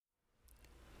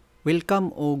Welcome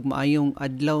og maayong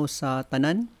adlaw sa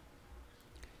tanan.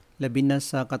 Labi na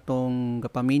sa katong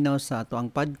gapaminaw sa ato ang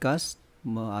podcast,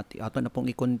 ato na pong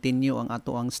i-continue ang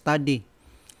ato ang study.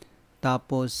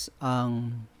 Tapos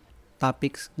ang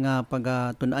topics nga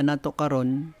pagatun-an nato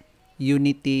karon,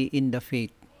 unity in the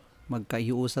faith.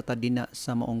 Magkahiusa ta dinha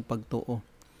sa maong pagtuo.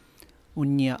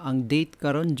 Unya ang date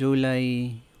karon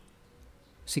July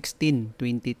 16,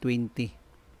 2020.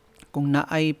 Kung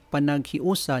naay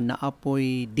panaghiusa,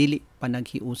 naapoy dili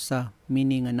panaghiusa,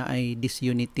 meaning nga naay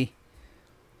disunity.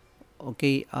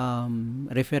 Okay,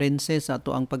 references sa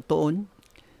ato ang pagtuon,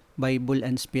 Bible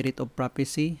and Spirit of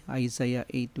Prophecy, Isaiah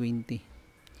 8:20.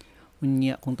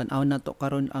 Unya, kung tan-aw nato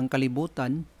karon ang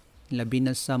kalibutan, labi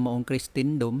na sa maong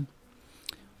Kristendom,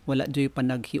 wala joy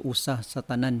panaghiusa sa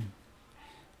tanan.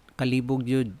 Kalibog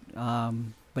jud,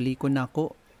 balikon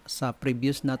nako sa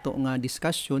previous nato nga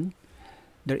discussion,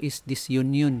 there is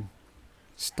disunion,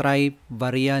 strife,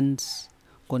 variance,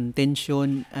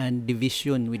 contention, and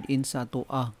division within sa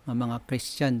atoa nga mga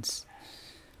Christians.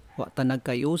 Wa ta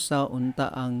nagkayusa, unta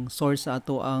ang source sa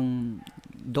ato ang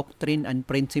doctrine and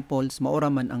principles, maura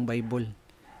man ang Bible.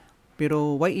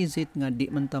 Pero why is it nga di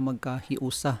man ta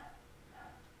magkahiusa?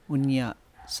 Unya,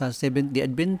 sa Seventh-day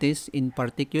Adventist in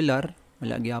particular,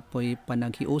 wala gyapoy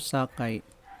panaghiusa kay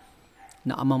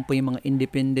naamang po yung mga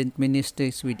independent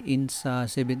ministries within sa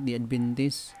Seventh-day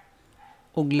Adventist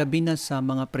ug labi na sa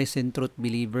mga present truth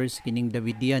believers kining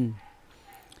Davidian.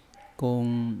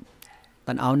 Kung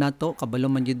tan-aw nato kabalo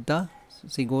man jud ta,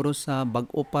 siguro sa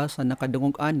bag-o pa sa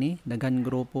nakadungog ani, daghan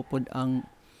grupo pod ang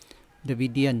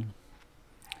Davidian.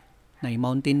 Naay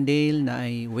Mountaindale,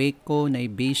 naay Waco, naay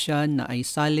Bishan, naay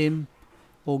Salem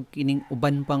ug kining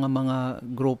uban pa nga mga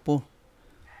grupo.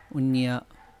 Unya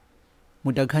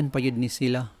mudaghan pa yun ni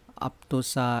sila up to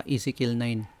sa Ezekiel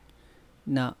 9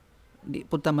 na di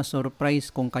po ta masurprise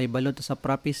kung kay balot sa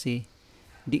prophecy,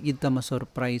 di yun ta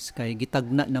masurprise kay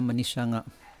gitagna naman ni siya nga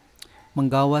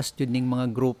manggawas yun ning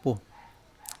mga grupo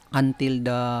until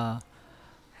the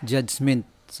judgment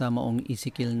sa maong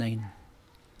Ezekiel 9.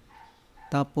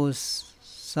 Tapos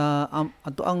sa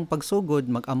ato ang pagsugod,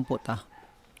 magampo ta.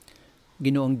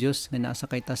 Ginoong Dios nga naa sa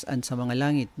kaytas-an sa mga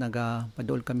langit,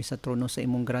 nagapaduol kami sa trono sa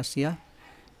imong grasya.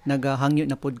 Nagahangyo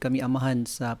na pod kami amahan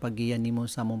sa pagiyan nimo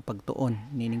sa among pagtuon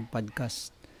nining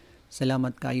podcast.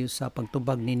 Salamat kayo sa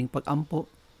pagtubag nining pagampo.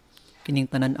 Kining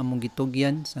tanan among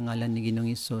gitugyan sa ngalan ni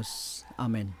Ginoong Hesus.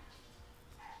 Amen.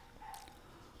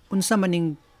 Unsa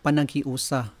maning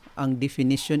panaghiusa? Ang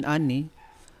definition ani,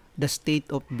 the state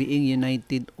of being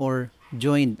united or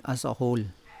joined as a whole.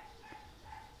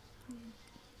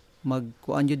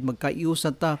 Magkuan jud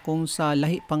magkaiusa ta kung sa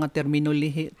lahi pa nga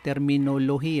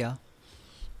terminolohiya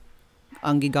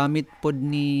ang gigamit pod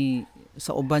ni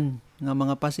sa uban nga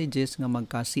mga passages nga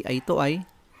magka si eye to eye,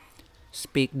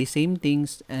 speak the same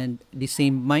things, and the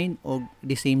same mind o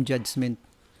the same judgment.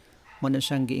 Muna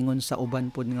siyang giingon sa uban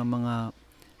pod nga mga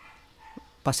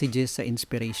passages sa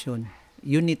inspiration.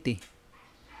 Unity.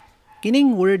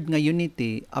 Kining word nga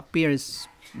unity appears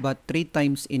but 3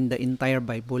 times in the entire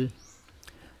Bible.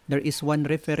 There is 1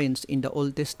 reference in the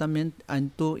Old Testament and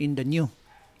 2 in the New.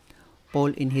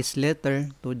 Paul in his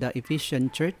letter to the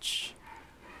Ephesian church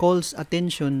calls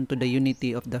attention to the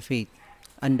unity of the faith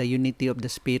and the unity of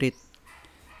the Spirit.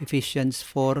 Ephesians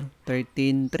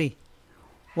 4:13-3.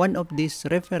 One of these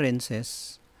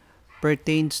references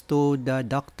pertains to the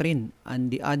doctrine and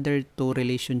the other to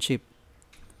relationship.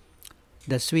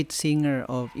 The sweet singer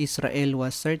of Israel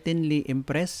was certainly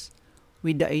impressed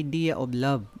with the idea of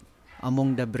love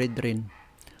among the brethren,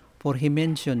 for he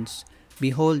mentions,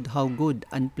 "Behold how good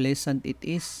and pleasant it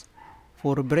is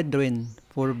for brethren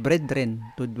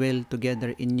to dwell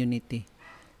together in unity."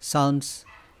 Psalms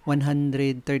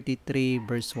 133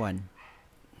 verse 1.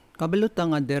 Kabaluta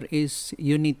nga there is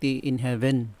unity in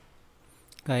heaven.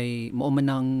 Kay mao man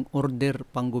ang order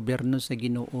pang gobyerno sa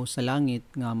Ginoo sa langit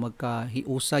nga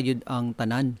magkahiusa yun ang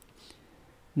tanan.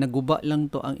 Naguba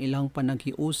lang to ang ilang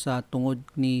panaghiusa tungod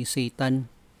ni Satan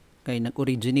kay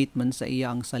nag-originate man sa iya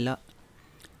ang sala.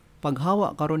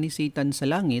 Paghawa karon ni Satan sa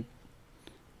langit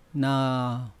na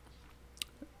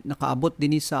nakaabot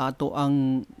din sa ato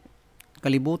ang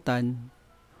kalibutan,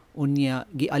 unya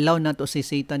gialaw nato si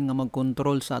Satan nga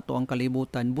magkontrol sa ato ang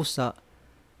kalibutan, busa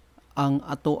ang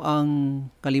ato ang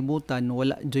kalibutan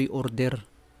wala joy order,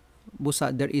 busa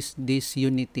there is this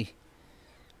unity.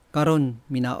 Karon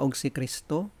minaog si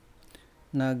Kristo,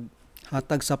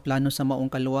 naghatag sa plano sa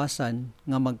maong kaluwasan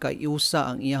nga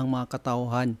magkaiusa ang iyang mga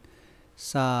katawhan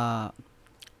sa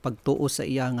pagtuo sa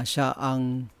iya nga siya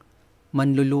ang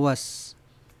manluluwas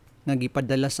nga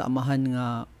gipadala sa amahan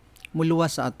nga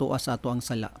muluwas sa ato ang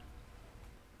sala.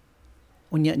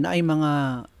 Unya na ay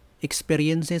mga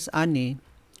experiences ani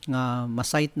nga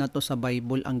masite na to sa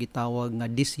Bible ang gitawag nga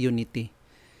disunity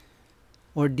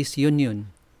or disunion.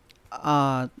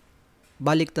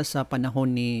 Balik ta sa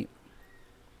panahon ni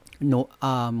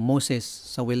Moses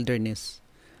sa wilderness.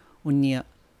 Unya,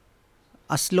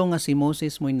 as long as si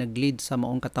Moses mo'y nag-lead sa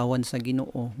maong katawan sa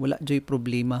Ginoo, wala joy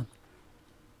problema.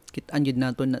 Kitaan jud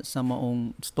nato na sa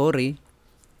maong story.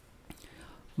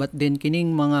 But then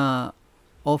kining mga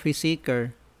office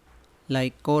seeker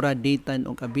like Korah, Datan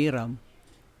ug Abiram,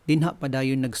 dinha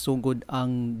padayon nagsugod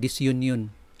ang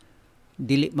disunion.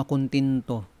 Dili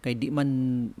makontento, kay di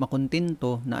man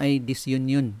makontento na ay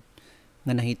disunion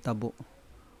nga nahitabo.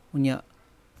 Unya,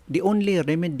 the only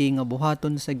remedy nga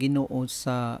buhaton sa Ginoo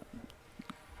sa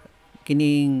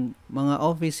kining mga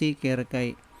office seeker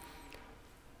kay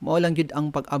mao lang jud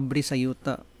ang pag-abri sa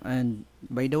yuta. And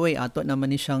by the way, ato naman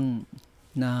ni siyang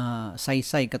na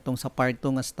saysay katong sa part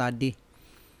 2 nga study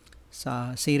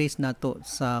sa series nato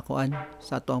sa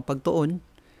sa ato ang pagtuon,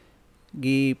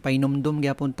 gipainomdom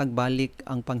gyapon tagbalik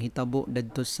ang panghitabo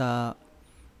dadto sa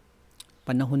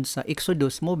panahon sa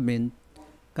Exodus movement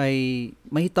kay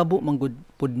mahitabo manggud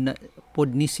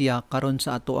pod ni siya karon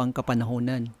sa ato ang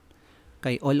kapanahonan.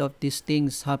 Kay all of these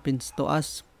things happens to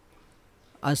us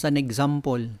as an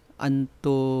example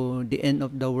unto the end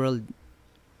of the world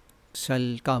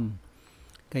shall come.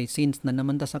 Kay since na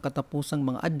naman ta sa katapusang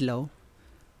mga adlaw,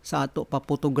 sa ato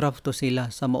papotograph to sila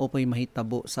sa maupay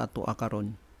mahitabo sa ato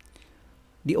akaron.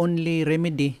 The only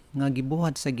remedy nga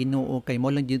gibuhat sa Ginoo kay mo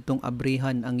lang ditong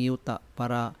abrihan ang yuta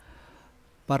para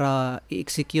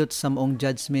i-execute sa maong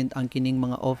judgment ang kining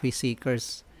mga office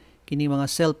seekers, kining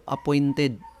mga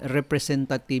self-appointed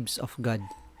representatives of God.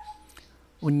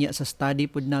 Unya sa study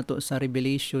pud nato sa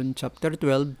Revelation chapter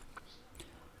 12,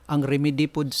 ang remedy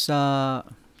pud sa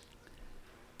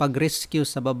pag-rescue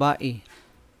sa babae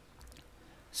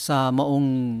sa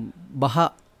maong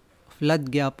baha, flood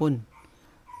gyapon,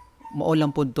 mao lang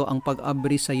pud to ang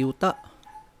pag-abri sa yuta.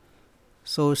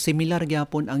 So similar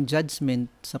gyapon ang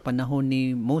judgment sa panahon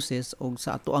ni Moses o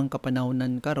sa ato ang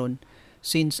kapanahonan karon,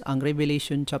 since ang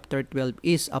Revelation chapter 12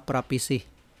 is a prophecy.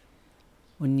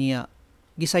 Unya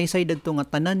gisaysay dadto nga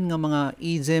tanan nga mga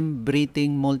ism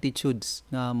breathing multitudes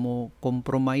nga mo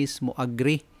compromise, mo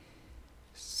agree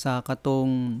sa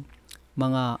katong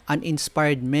mga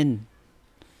uninspired men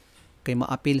kay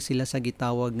maapil sila sa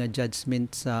gitawag nga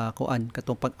judgment sa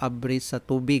katong pag-abri sa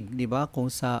tubig, di ba? Kung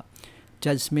sa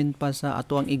judgment pa sa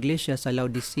ato ang iglesia sa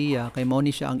Laodicea, kay mao ni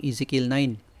siya ang Ezekiel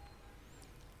 9.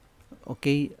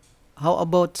 Okay, how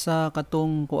about sa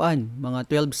katong mga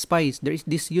 12 spies? There is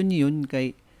this union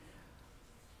kay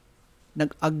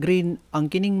nag-agree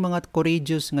ang kining mga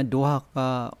courageous nga duha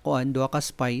ka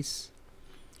spies,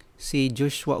 si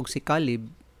Joshua ug si Caleb,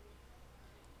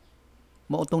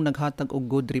 mautong naghatag og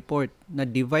good report. Na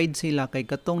divide sila kay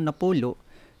katong napulo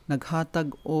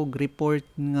naghatag og report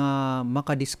nga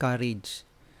maka-discourage.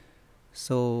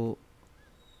 So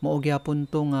mao gyapon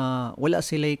to nga wala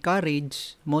sila'y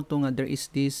courage, mo to nga there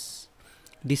is this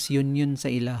disunion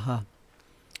sa ilaha.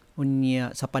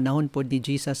 Unya sa panahon po ni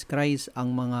Jesus Christ,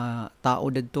 ang mga tao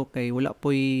dadto kay wala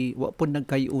po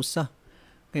nagkayusa.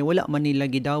 Kay wala man nila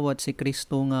gidawat si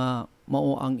Kristo nga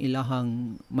mao ang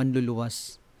ilahang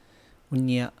manluluwas.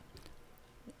 Unya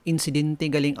insidente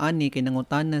galing ani kay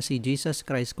nangutana si Jesus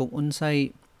Christ kung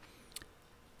unsay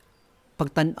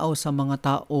pagtan-aw sa mga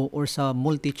tao or sa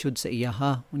multitude sa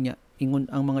iyaha. Unya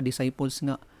ingon ang mga disciples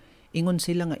nga, ingon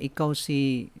sila nga ikaw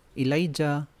si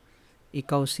Elijah,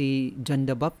 ikaw si John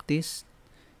the Baptist,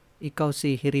 ikaw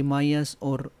si Jeremias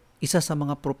or isa sa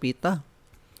mga propeta.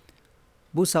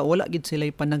 Busa wala gid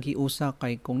sila'y panaghiusa,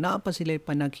 kay kung naa pa sila'y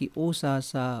panaghiusa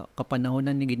sa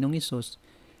kapanahonan ni Ginoong Hesus,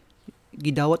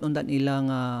 gidawat undan nila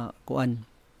nga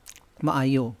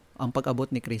maayo ang pag-abot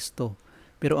ni Kristo.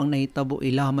 Pero ang nahitabo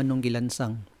ilaman nung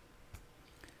gilansang.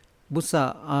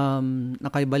 Busa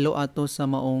nakaibalo ato sa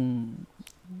maong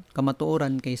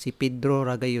kamatuoran kay si Pedro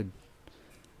ragayod.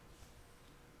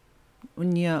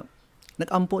 Unya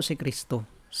nagampo si Kristo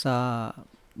sa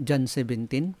John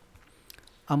 17.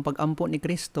 Ang pag-ampo ni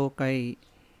Kristo kay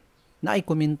naay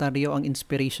komentaryo ang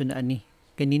inspiration na ani.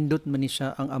 Kanindot man ni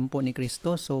siya ang ampo ni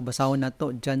Kristo. So basahon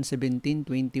nato John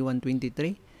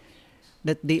 17:21-23.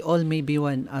 That they all may be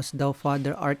one, as thou,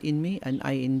 Father, art in me, and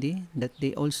I in thee, that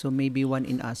they also may be one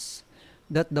in us,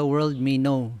 that the world may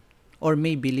know, or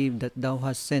may believe that thou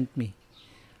hast sent me.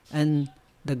 And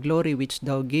the glory which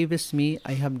thou gavest me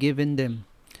I have given them,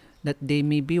 that they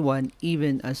may be one,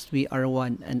 even as we are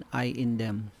one, and I in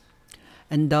them.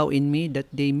 And thou in me, that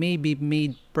they may be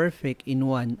made perfect in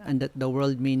one, and that the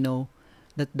world may know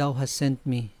that thou hast sent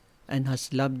me, and hast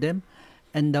loved them,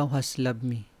 and thou hast loved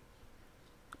me.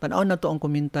 Tanaw na to ang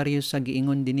komentaryo sa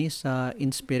giingon dinhi sa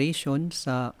inspiration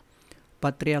sa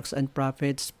Patriarchs and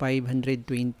Prophets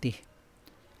 520.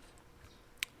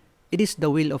 It is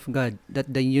the will of God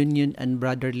that the union and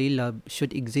brotherly love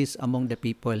should exist among the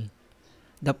people.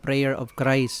 The prayer of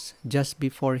Christ just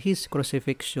before his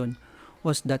crucifixion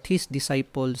was that his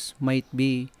disciples might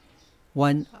be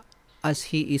one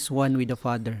as he is one with the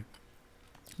Father,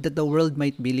 that the world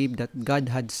might believe that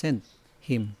God had sent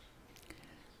him.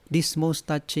 This most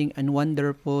touching and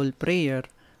wonderful prayer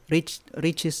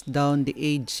reaches down the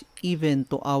age even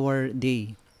to our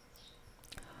day.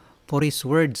 For his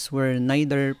words were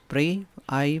neither pray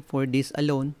I for this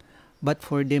alone, but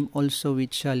for them also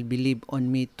which shall believe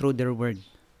on me through their word.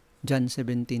 John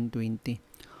 17:20.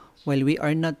 While we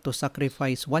are not to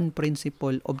sacrifice one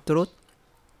principle of truth,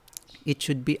 it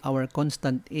should be our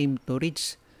constant aim to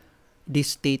reach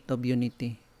this state of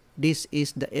unity. This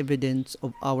is the evidence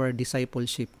of our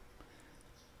discipleship.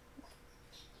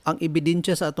 Ang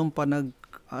ebidensya sa atong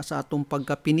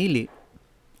pagkapinili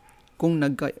kung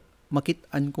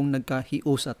makitaan kung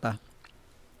nagkahius ata.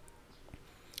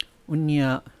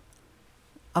 Unya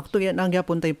akto yan ang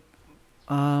gyapon tay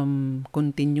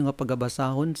continue nga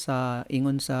pagabasahon sa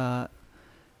ingon sa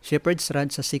Shepherd's Rod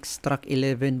sa 6 track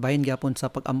 11 bahin gyapon sa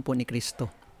pag-ampo ni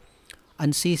Kristo.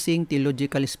 Unceasing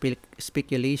theological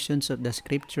speculations of the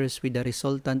scriptures with the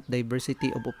resultant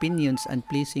diversity of opinions and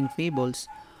pleasing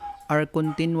fables are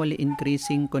continually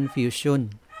increasing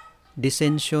confusion,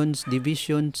 dissensions,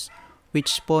 divisions,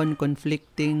 which spawn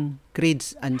conflicting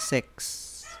creeds and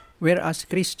sects. Whereas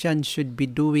Christians should be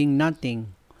doing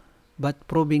nothing but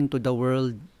proving to the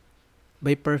world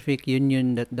by perfect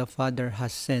union that the Father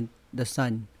has sent the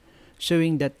Son,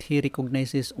 showing that he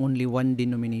recognizes only one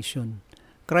denomination.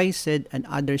 Christ said, "And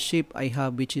other sheep I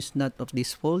have which is not of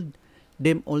this fold,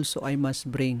 them also I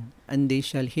must bring, and they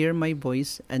shall hear my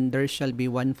voice, and there shall be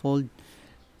one fold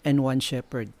and one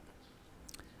shepherd."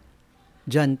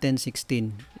 John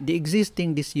 10:16. The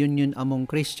existing disunion among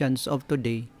Christians of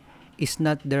today is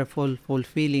not therefore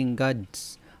fulfilling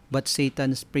God's but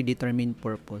Satan's predetermined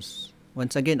purpose.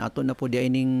 Once again, ato na po di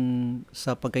ining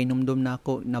sa pagkainumdum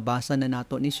nako nabasa na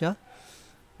nato ni siya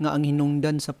nga ang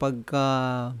hinungdan sa pagka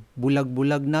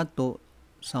bulag-bulag nato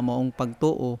sa maong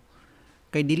pagtuo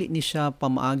kay dili ni siya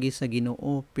pamaagi sa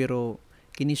Ginoo, pero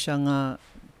kini siya nga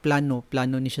plano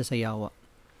ni siya sa yawa.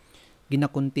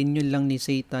 Gina-continue lang ni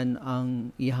Satan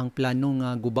ang iyang plano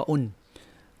nga gubaon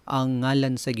ang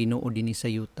ngalan sa Ginoo dinhi sa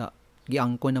yuta.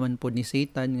 Giangko naman po ni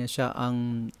Satan nga siya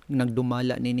ang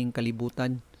nagdumala nining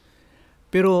kalibutan.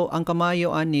 Pero ang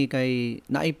kamayo ani kay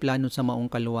naay plano sa maong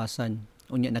kaluwasan.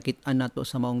 Unya nakit-an nato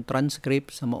sa maong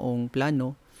transcript sa maong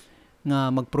plano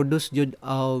nga mag-produce jud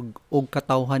og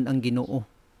katawhan ang Ginoo.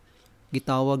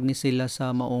 Gitawag ni sila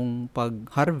sa maong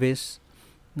pag-harvest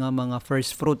nga mga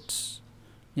first fruits.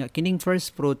 Kining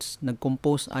first fruits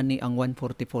nag-compose ani ang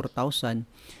 144,000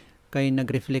 kay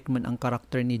nag-reflect man ang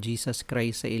karakter ni Jesus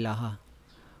Christ sa ilaha.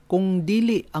 Kung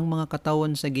dili ang mga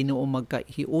katawan sa Ginoo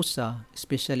magkahiusa,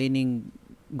 especially ning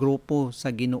grupo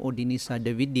sa Ginoo dinhi sa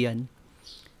Davidian,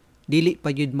 dili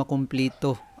pa gyud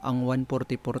makumpleto ang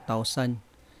 144,000.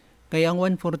 Kaya ang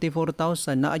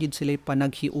 144,000 naa gyud sila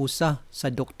panaghiusa sa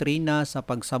doktrina, sa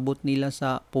pagsabot nila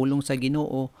sa pulong sa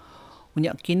Ginoo.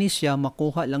 Unya kini siya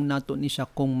makuha lang nato ni siya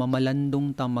kung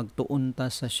mamalandong ta magtuon ta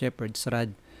sa Shepherd's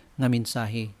Rod nga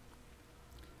mensahe.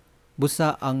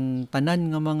 Busa ang tanan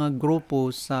nga mga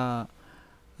grupo sa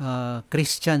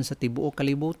Christian sa tibuok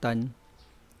kalibutan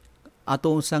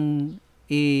ato sang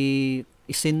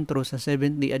isentro sa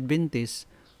Seventh-day Adventist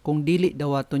kung dili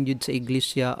dawaton jud sa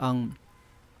iglesia ang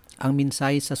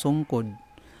mensahe sa sungkod,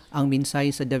 ang mensahe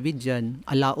sa Davidian,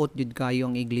 alaot jud kayo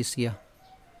ang iglesia.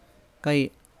 Kay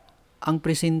ang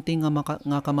presente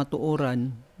nga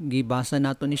kamatuoran gibasa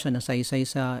nato ni siya nasaysay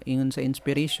sa ingon sa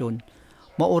inspiration,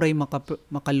 mauray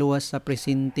makaluwas sa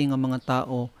presente nga mga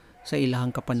tao sa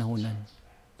ilahang kapanahunan.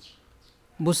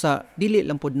 Busa dili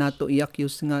lang pod nato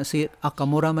i-accuse nga si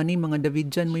akamura man ni mga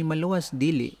Davidian mo'y maluwas,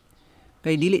 dili.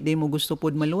 Kay dili day mo gusto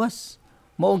pod maluwas.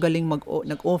 Mao galing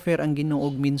nag-offer ang Ginoo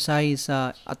og mensahe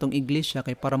sa atong iglesia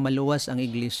kay para maluwas ang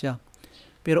iglesia.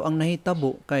 Pero ang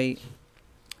nahitabo kay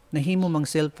nahimo mang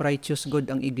self-righteous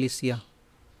God ang iglesia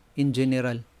in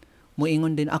general.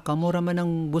 Moingon din kamura man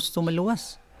ang gusto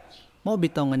maluwas. Mao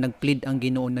bitaw nga nagplead ang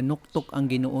Ginoo, nanuktok ang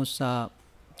Ginoo sa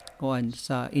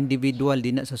individual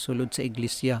dinha sa sulod sa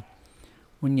iglesia.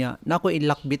 Unya nako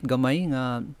ilakbit gamay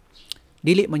nga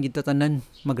dili man gyud tanan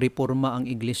magreporma ang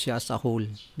iglesia as a whole.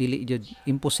 Dili gyud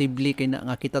imposible kay na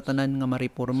nga kita tanan nga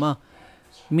mareporma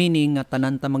Meaning nga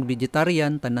tanan ta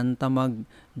mag-vegetarian, tanan ta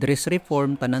mag-dress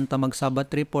reform, tanan ta mag-Sabbath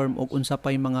reform ug unsa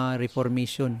pay mga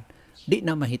reformation. Di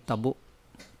na mahitabo.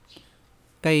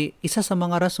 Kay isa sa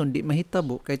mga rason di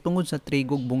mahitabo kay tungod sa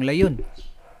trigog bunglayon.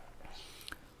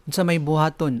 Unsa may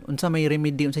buhaton, unsa may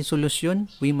remedy, unsay solusyon,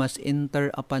 we must enter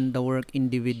upon the work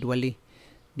individually.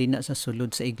 Di na sa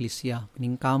sulod sa iglesia.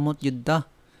 Ningkamot yun ta.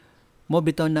 Mo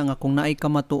bitaw na nga kung naay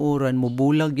kamatuoran,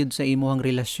 mubulag yun sa imuhang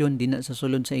relasyon, di na sa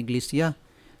sulod sa iglesia.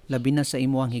 Labi na sa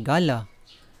imuhang higala,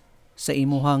 sa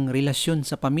imuhang relasyon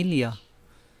sa pamilya,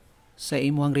 sa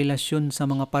imuhang relasyon sa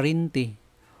mga parente,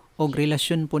 o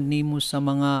relasyon po nimo sa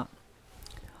mga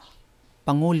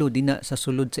pangulo di na sa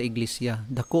sulod sa iglesia.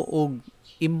 Dako og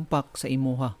impact sa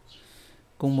imuha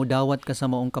kung mudawat ka sa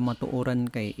maong kamatuoran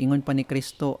kay ingon pa ni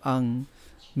Kristo ang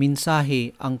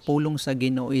mensahe, ang pulong sa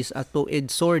Ginoo is a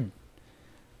two-edged sword.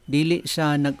 Dili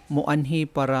siya nagmuanhi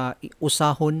para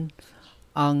usahon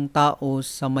ang tao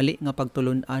sa mali nga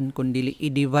pagtulun-an kundi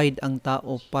i-divide ang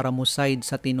tao para muside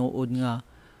sa tinuod nga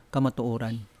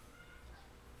kamatuoran.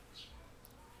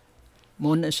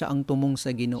 Muna siya ang tumong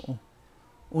sa Ginoo.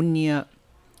 Unya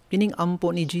kining ampo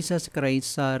ni Jesus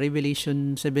Christ sa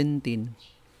Revelation 17,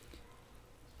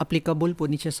 applicable po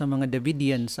ni siya sa mga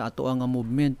Davidian sa ato ang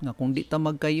movement nga kung di ta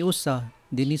magkayusa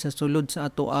dinhi sa sulod sa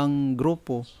ato ang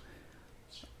grupo,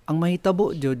 ang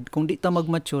mahitabo jud kung di ta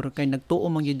mag-mature kay nagtuo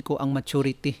man gyud ko ang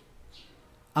maturity.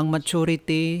 Ang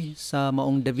maturity sa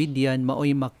maong Davidian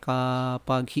maoy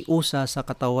makapaghiusa sa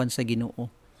katawan sa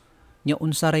Ginoo. Nya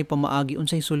unsa ray pamaagi,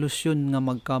 unsay solusyon nga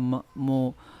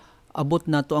mo abot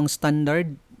nato ang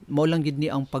standard, mao lang gid ni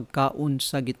ang pagkaon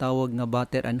sa gitawag nga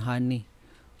butter and honey.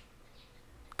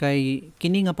 Kay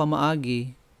kini nga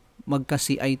pamaagi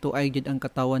magkasi eye to eye gid ang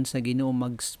katawan sa Ginoo,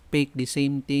 mag-speak the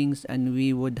same things and we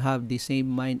would have the same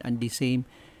mind and the same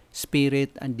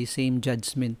spirit and the same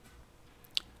judgment.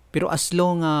 Pero as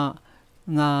long nga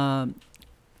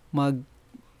mag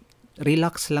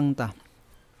relax lang ta,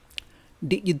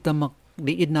 di gid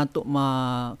nato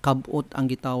makabot ang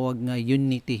gitawag nga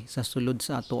unity sa sulod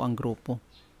sa ato ang grupo.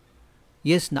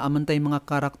 Yes, naaman tay mga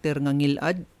karakter nga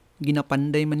ngilad,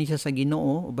 ginapanday man niya sa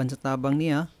Ginoo uban sa tabang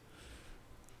niya.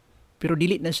 Pero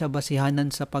dili na siya basihanan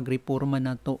sa pagreporma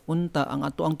nato. Unta ang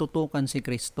ato ang tutukan si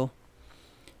Kristo.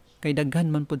 Kay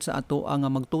daghan man pud sa ato ang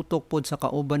magtutok pud sa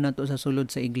kauban nato sa sulod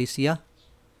sa iglesia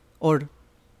or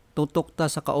tutok ta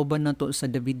sa kauban nato sa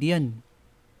Davidian.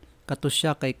 Kato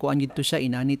siya kay kuan gid to siya,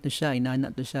 inani to siya, inana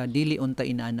to siya, dili unta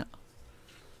inana.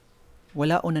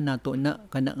 Wala una nato na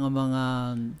kana nga mga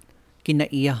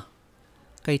kinaiya.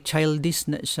 Kay childish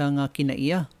na siya nga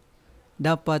kinaiya.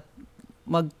 Dapat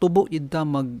magtubo yun ta,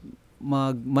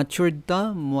 mag-matured ta,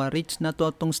 ma-reach na to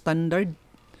atong standard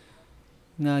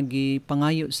nga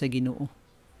gipangayo sa Ginoo.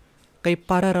 Kay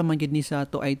para raman gid ni sa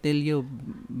ato, I tell you,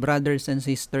 brothers and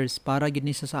sisters, para gid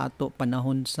ni sa ato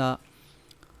panahon sa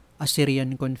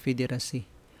Assyrian Confederacy.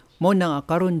 Mo na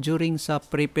karon during sa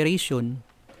preparation,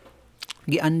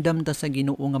 giandam ta sa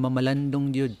Ginoo nga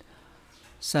mamalandong jud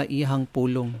sa iyang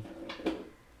pulong.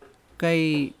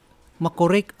 Kay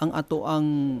makorek ang ato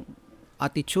ang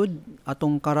attitude,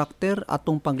 atong karakter,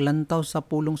 atong paglantaw sa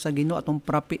pulong sa Ginoo,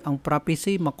 ang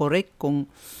prophecy makorek kung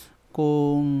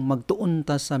magtuon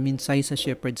ta sa minsay sa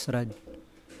shepherd's rod.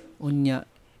 Unya,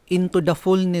 into the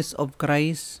fullness of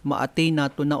Christ, ma-attain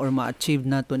nato na or ma-achieve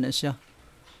nato na siya.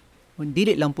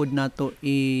 Dili lang pud nato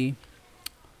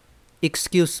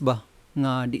excuse ba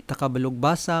nga di ta kabalog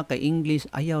basa kay English,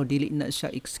 ayaw, dili na siya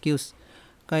excuse.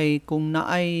 Kay kung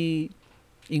naay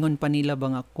ingon pa nila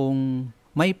ba nga kung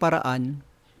may paraan,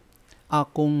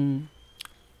 kung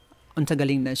unsa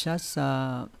galing na siya sa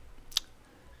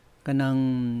kanang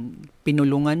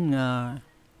pinulungan nga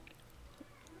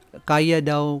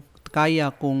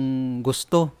kaya kung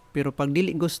gusto, pero pag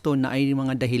dili gusto na ay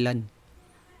mga dahilan.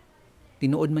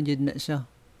 Tinuod man jud na siya.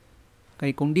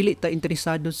 Kay kung dili ta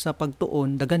interesado sa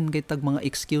pagtuon, dagan kay tag mga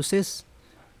excuses.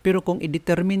 Pero kung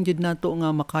i-determine jud nato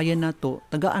nga makaya nato,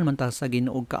 tagaan man ta sa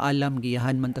Ginoo, kaalam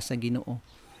giyahan man ta sa Ginoo.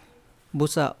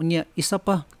 Busa unya isa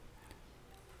pa,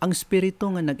 ang espiritu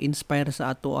nga nag-inspire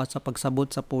sa ato sa pagsabot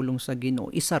sa pulong sa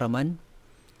Ginoo, isa raman.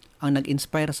 Ang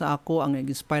nag-inspire sa ako, ang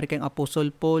nag-inspire kang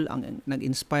Apostle Paul, ang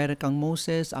nag-inspire kang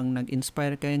Moses, ang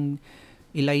nag-inspire kang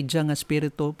Elijah nga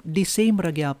spirito, the same ra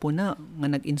gyapon na nga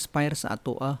nag-inspire sa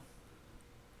ato.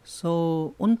 So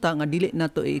unta nga dili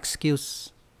nato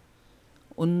i-excuse.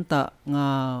 Unta nga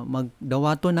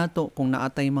magdawato nato kung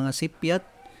naatay mga sipyat,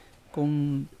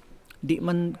 kung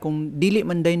dili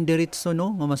man dayon diretso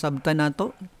no nga masabtan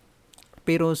nato,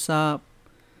 pero sa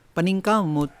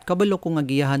paningkamot kabalo ko nga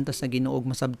giyahan ta sa Ginoo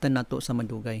masabtan nato sa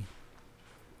madugay.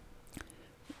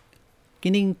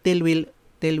 Kining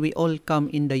till we all come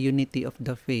in the unity of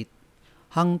the faith.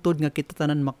 Hangtod nga kita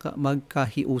tanan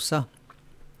magkahiusa.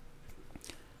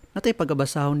 Natay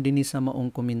pagabasahon dinhi sa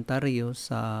maong komentaryo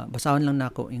sa basahon lang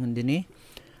nako ingon dinhi.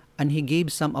 And he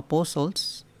gave some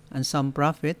apostles and some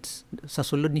prophets, sa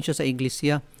sulod niya sa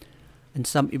iglesia, and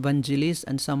some evangelists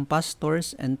and some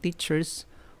pastors and teachers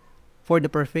for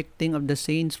the perfecting of the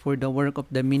saints, for the work of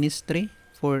the ministry,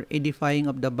 for edifying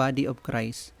of the body of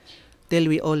Christ, till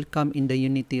we all come in the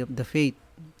unity of the faith.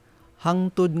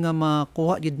 Hangtod nga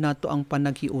makuha gid nato ang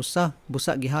panaghiusa,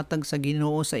 busa gihatag sa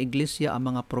Ginoo sa iglesia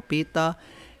ang mga propeta,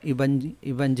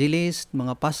 evangelist,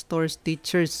 mga pastors,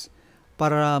 teachers,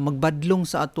 para magbadlong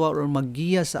sa ato or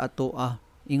maggiya sa ato.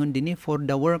 Ingon dinhi, for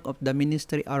the work of the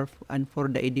ministry and for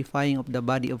the edifying of the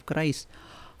body of Christ.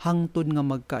 Hangtod nga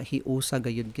magkahiusa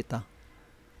gayud kita.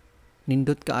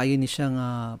 Nindot kaayo ni siya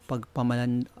nga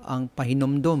pagpamalan ang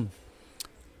pahinomdom.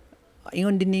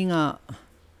 Ingon dinhi nga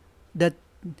that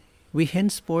we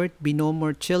henceforth be no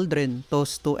more children,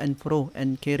 tossed to and fro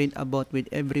and carried about with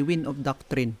every wind of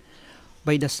doctrine,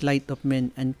 by the sleight of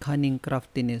men and cunning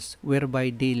craftiness,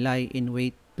 whereby they lie in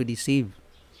wait to deceive.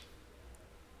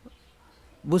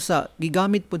 Busa,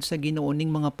 gigamit pod sa Ginoo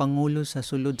ning mga pangulo sa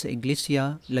sulod sa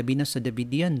iglesia, labi na sa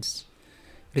Davidians.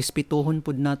 Respetuhon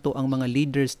pod nato ang mga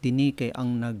leaders dinhi kay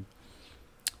ang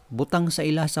nagbutang sa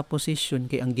ila sa posisyon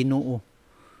kay ang Ginoo.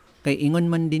 Kay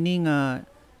ingon man dinhi nga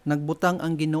nagbutang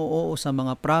ang Ginoo sa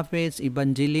mga prophets,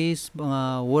 evangelists,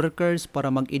 mga workers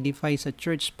para mag-edify sa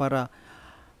church para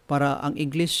ang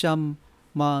iglesia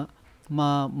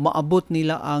maabot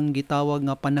nila ang gitawag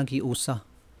nga panaghiusa.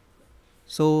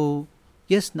 So,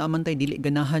 yes, naaman tay dili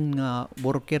ganahan nga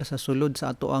worker sa sulod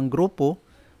sa ato ang grupo,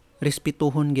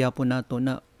 respetuhon gyapon nato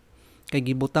na kay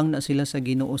gibutang na sila sa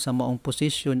Ginoo sa maong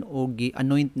posisyon o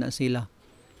gi-anoint na sila.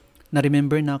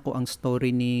 Na-remember na ako ang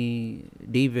story ni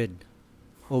David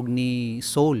o ni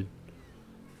Saul.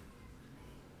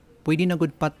 Pwede na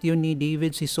gud patyo ni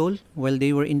David si Saul while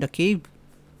they were in the cave.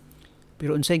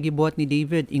 Pero unsay gibuhat ni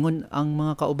David, ingon ang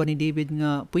mga kauban ni David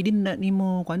nga pwede na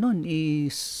nimo kanon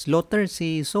i-slaughter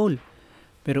si Saul.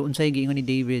 Pero unsay giingon ni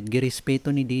David,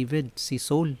 girespeto ni David si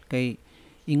Saul kay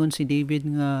ingon si David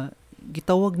nga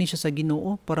gitawag ni siya sa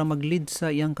Ginoo para mag-lead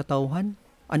sa iyang katawhan.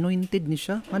 Anointed ni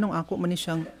siya. Anong ako man ni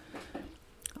siyang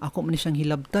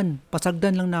hilabtan.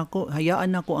 Pasagdan lang nako,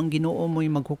 hayaan nako ang Ginoo mo'y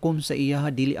maghukom sa iya,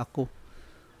 dili ako.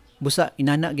 Busa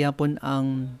inana gyapon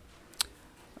ang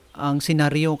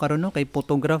senaryo karon no, kay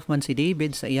photograph man si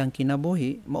David sa iyang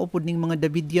kinabuhi, maupod ning mga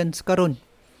Davidians karon.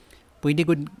 Pwede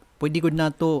gud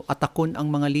nato atakon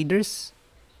ang mga leaders,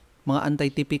 mga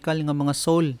anti-typical nga mga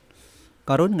Saul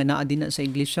karon nga naa din na sa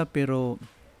iglesia, pero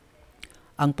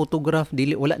ang photograph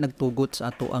dili wala nagtugot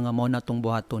sa ato ang mao natong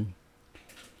buhaton.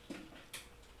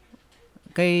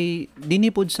 Kay dinhi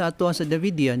pod sa ato sa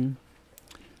Davidian,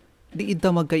 di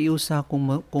ita magkayusa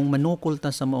kung manukol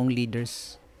ta sa maong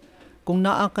leaders. Kung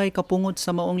naa kay kapungot sa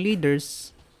maong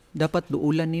leaders, dapat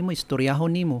duulan nimo,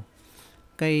 istoryahon nimo.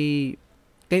 Kay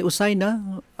usay na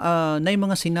nay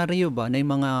mga senaryo ba, nay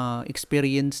mga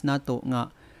experience nato nga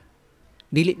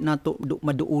dili nato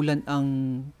maduulan ang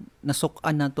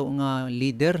nasuk-an nato nga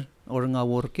leader or nga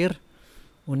worker.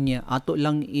 Unya ato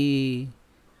lang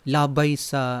labay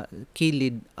sa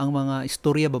kilid ang mga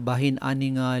istorya babahin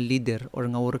ani nga leader or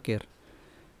nga worker.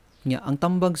 Nya ang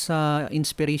tambag sa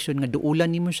inspiration nga duulan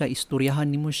nimo siya,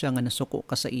 istoryahan nimo siya nga nasuko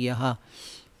ka sa iya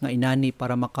nga inani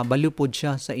para makabalupod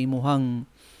siya sa imuhang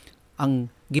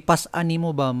ang gipas-an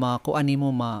nimo ba makuan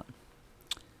nimo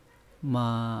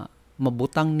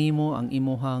mabutang nimo ang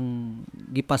imuhang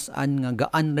gipas-an nga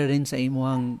gaan na rin sa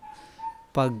imuhang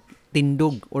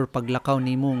pagtindog or paglakaw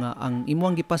nimo nga ang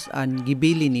imuhang gipas-an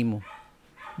gibili nimo.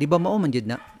 Di ba mao man jud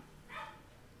na?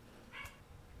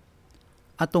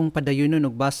 Atong padayunon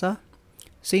og basa,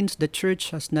 since the church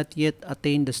has not yet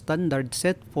attained the standard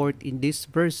set forth in this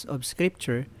verse of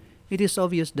scripture, it is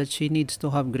obvious that she needs to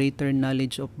have greater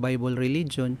knowledge of Bible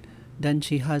religion than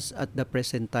she has at the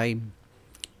present time.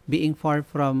 Being far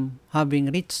from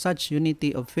having reached such unity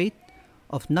of faith,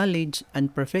 of knowledge,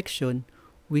 and perfection,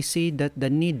 we see that the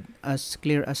need as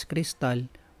clear as crystal.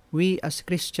 We as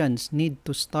Christians need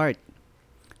to start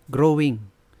growing.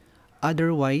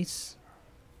 Otherwise,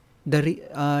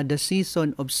 the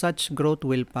season of such growth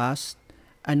will pass,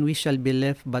 and we shall be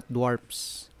left but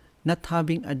dwarfs, not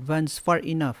having advanced far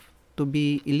enough to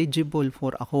be eligible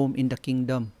for a home in the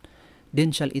kingdom.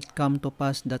 Then shall it come to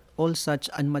pass that all such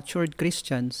unmatured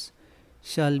Christians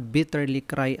shall bitterly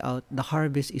cry out, the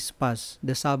harvest is past,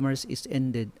 the summer is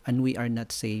ended, and we are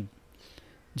not saved.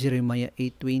 Jeremiah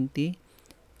 8:20.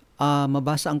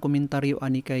 Mabasa ang komentaryo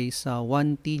ani kay sa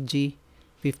 1TG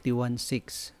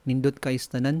 51:6. Nindot kay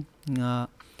tanan nga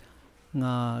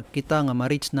kita nga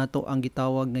ma-reach nato ang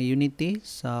gitawag nga unity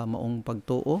sa maong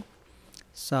pagtuo,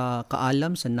 sa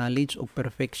kaalam, sa knowledge o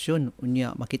perfection.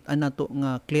 Unya makit-an nato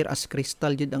nga clear as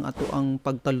crystal jud ang ato ang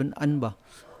pagtalun-an ba.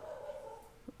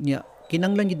 Unya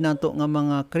kinanglan jud nato nga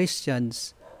mga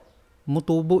Christians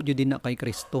mutubo jud din na kay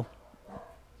Kristo.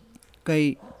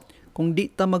 Kay kung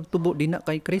di ta magtubo din na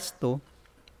kay Kristo,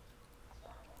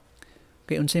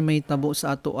 kay unsay may tabo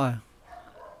sa ato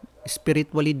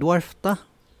spiritually dwarf ta.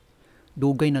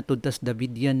 Dugay na tudtas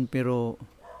Davidian pero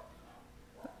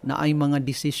naay mga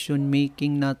decision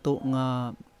making nato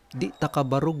nga di ta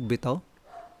kabarog bitaw.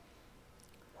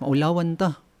 Maulawan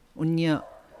ta. Unya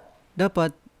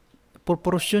dapat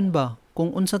proportion ba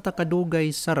kung unsa ta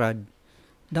kadugay sarad,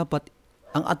 dapat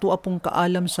ang ato apong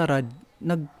kaalam sarad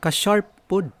nagka-sharp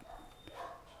pod,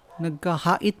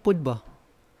 nagkahait pod ba.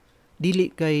 Dili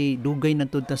kay dugay na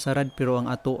tud ta sarad pero ang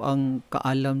ato ang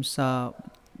kaalam sa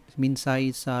minsay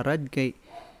sarad kay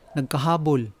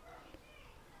nagkahabol.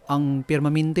 Ang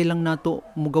permanente lang nato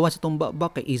mugawa sa tong baba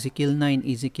kay Ezekiel 9,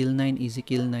 Ezekiel 9,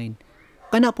 Ezekiel 9.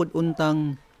 Kana pod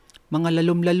untang mga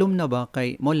lalom-lalom na ba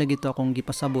kay mao lagi to akong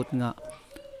gipasabot nga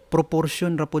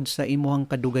proportion ra pod sa imuhang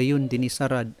kadugayon dinhi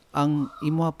sarad ang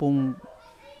imuha pong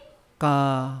ka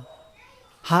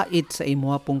hait sa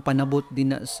imuha pong panabot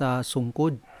dinha sa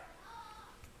sungkod.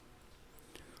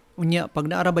 Unya pag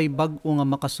naarabay bag-o nga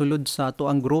makasulod sa ato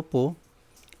ang grupo,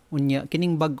 unya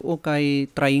kining bag-o kay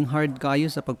trying hard kayo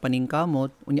sa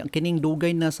pagpaningkamot, unya kining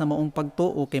dugay na sa maong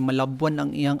pagtuo kay malabwan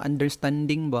ang iyang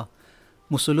understanding ba,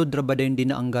 musulod ra ba dayon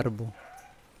din ang garbo.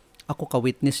 Ako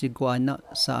ka-witness yun ko ana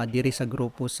sa diri sa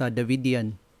grupo sa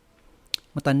Davidian.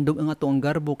 Matandog ang ato ang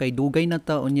garbo kay dugay na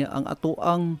ta, unya ang ato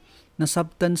ang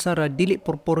nasabtan sara dili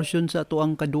proportion sa ato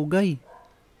ang kadugay.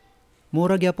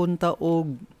 Mura gyapon ta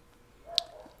og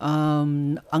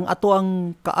ang ato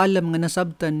ang kaalam nga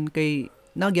nasabtan kay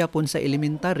nagyapon sa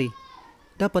elementary.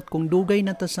 Dapat kung dugay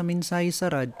na ta sa mensahe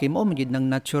sarad kay mao magid nang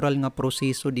natural nga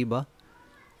proseso, di ba?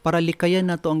 Para likayan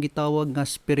nato ang gitawag nga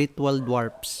spiritual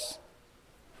dwarfs.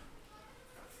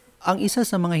 Ang isa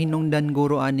sa mga hinungdan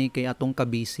guro ani kay atong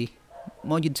kabisi.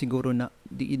 Mao jud siguro na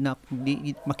di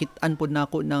makit-an pod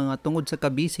nako na tungod sa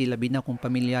kabisi labi na kung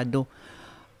pamilyado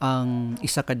ang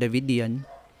isa ka Davidian.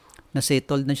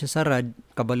 Na-settled na siya sa rad,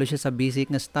 kabalo siya sa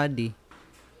basic nga study,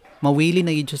 mawili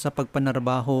na yun siya sa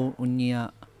pagpanarbaho,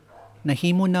 unya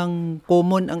nahimo ng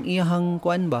common ang iyahang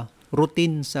kuan ba,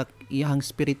 routine sa iyahang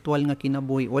spiritual nga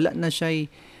kinabuhi. Wala na siya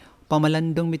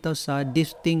pamalandong bitaw sa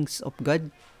these things of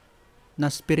God, na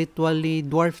spiritually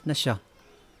dwarf na siya.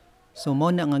 So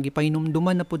mo na nga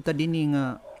gipahinumduman na pud ta dinhi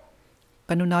nga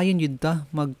kanunayon yun ta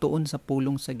magtuon sa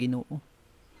pulong sa Ginoo.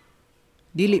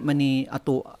 Dili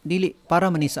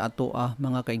para man ni sa ato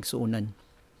mga kaigsuonan.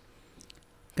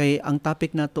 Kay ang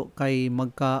topic nato kay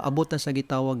magkaabot ta sa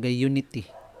gitawag nga unity.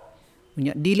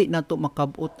 Unya dili nato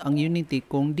makabot ang unity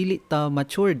kung dili ta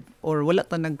matured or wala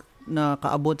ta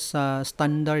nakaabot sa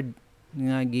standard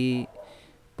nga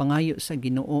pangayo sa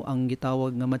Ginoo ang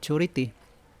gitawag nga maturity.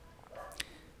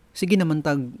 Sige naman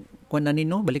tag kuan ani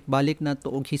no, balik-balik nato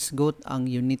og hisgot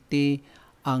ang unity,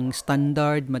 ang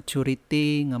standard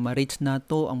maturity nga ma-reach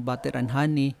nato ang butter and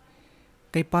honey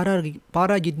kay para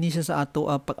gid ni siya sa ato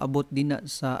pag-abot din na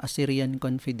sa Assyrian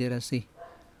Confederacy.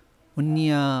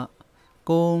 Unya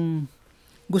kung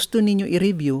gusto ninyo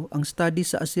i-review ang study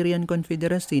sa Assyrian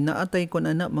Confederacy, naatay kon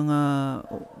ana mga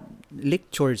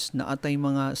lectures, naatay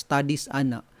mga studies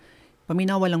ana.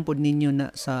 Paminawa lang pod ninyo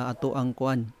na sa ato ang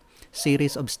kuan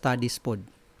series of studies pod.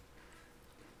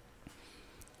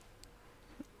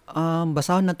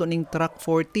 Basahon na to ning track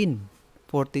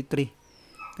 1443.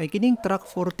 Kay kining track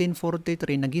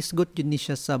 1443 nagisgot yun ni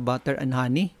siya sa butter and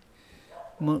honey.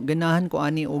 Ganahan ko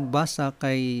ani og basa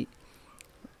kay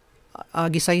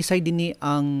gisaysay dinhi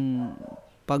ang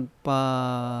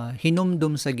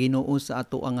pagpahinumdum sa Ginoo sa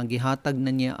ato ang gihatag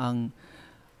na niya ang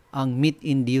meat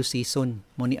in due season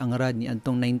mo ni ang rad ni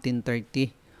adtong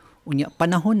 1930. Unya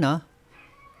panahon na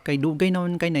kay dugay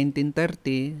naman kay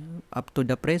 1930 up to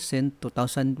the present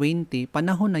 2020,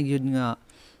 panahon na yun nga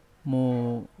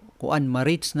mo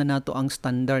ma-reach na nato ang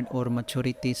standard or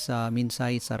maturity sa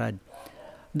mensahe sa rad.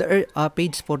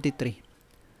 Page 43.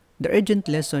 The urgent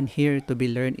lesson here to be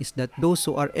learned is that those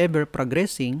who are ever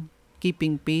progressing,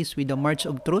 keeping pace with the march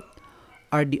of truth,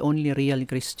 are the only real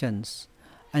Christians.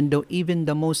 And though even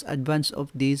the most advanced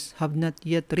of these have not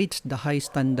yet reached the high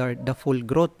standard, the full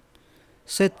growth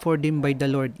set for them by the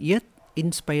Lord, yet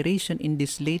inspiration in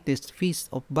this latest feast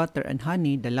of butter and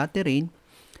honey, the latter rain,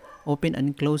 open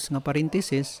and close nga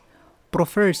parenthesis,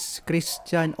 prefers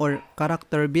Christian or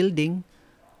character building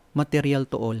material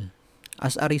to all.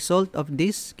 As a result of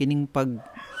this, kining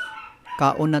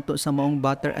pagkaon nato sa maong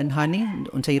butter and honey,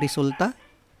 unsay resulta?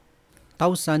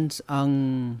 Thousands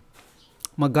ang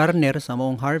magarner sa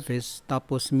maong harvest,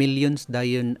 tapos millions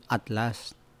dayon at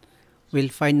last. Will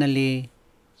finally,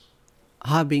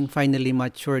 having finally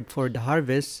matured for the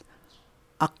harvest,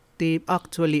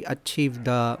 actually achieve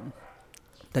the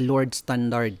Lord's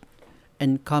standard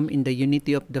and come in the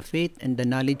unity of the faith and the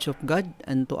knowledge of God,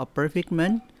 and to a perfect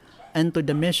man, and to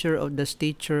the measure of the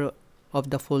stature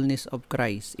of the fullness of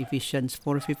Christ. Ephesians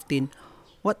 4:15.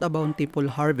 What a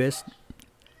bountiful harvest,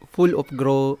 full of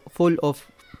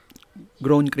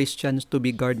grown Christians to be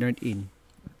garnered in.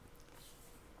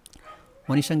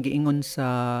 Mo ni siyang giingon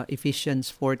sa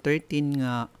Ephesians 4:13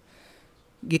 nga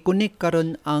gikunik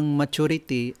karon ang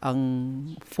maturity, ang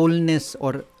fullness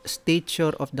or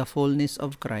stature of the fullness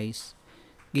of Christ.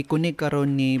 Gikunik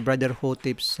karon ni Brother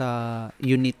Hotep sa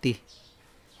unity.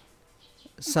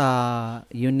 Sa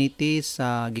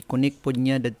gikunik pod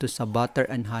niya dadto sa butter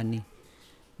and honey.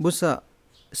 Busa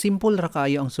simple ra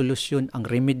kaayo ang solusyon, ang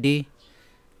remedy,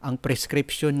 ang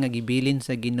prescription nga gibilin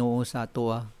sa Ginoo sa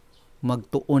atoa.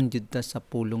 Magtuon jud ta sa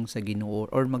pulong sa Ginoo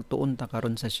or magtuon ta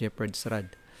karon sa shepherd's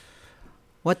rod.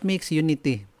 What makes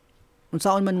unity?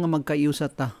 Unsaon man nga magkaiusa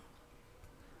ta?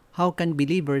 How can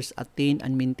believers attain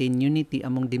and maintain unity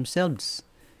among themselves?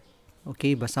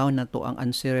 Okay, basahon na to ang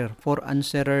answerer. For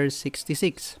answerer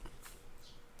 66.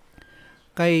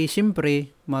 Kay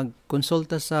siyempre,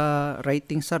 magkonsulta sa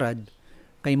writing sa rad,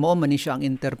 kay mo man ni siya ang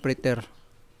interpreter.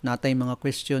 Natay mga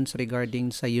questions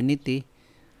regarding sa unity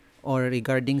or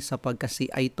regarding sa pagkasi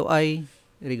eye to eye,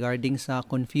 regarding sa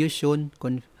confusion,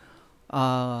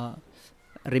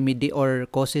 remedy or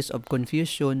causes of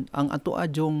confusion. Ang ato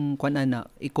adyong kuanana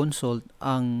i-consult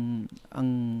ang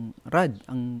rad,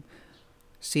 ang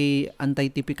si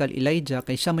anti-typical Elijah,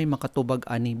 kay siya may makatubag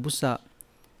ani. Busa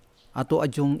ato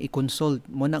adyong i-consult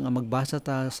mo na nga magbasa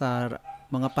ta sa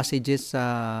mga passages sa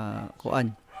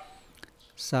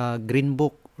sa Green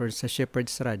Book or sa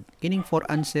Shepherd's Rod. Kining for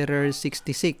answerer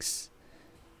 66.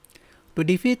 To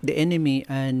defeat the enemy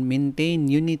and maintain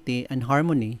unity and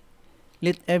harmony,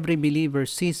 let every believer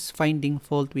cease finding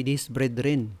fault with his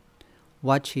brethren,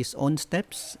 watch his own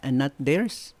steps and not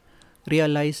theirs,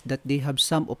 realize that they have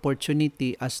some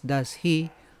opportunity as does he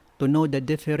to know the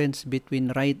difference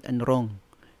between right and wrong,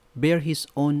 bear his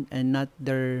own and not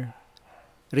their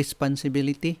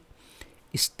responsibility,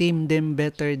 esteem them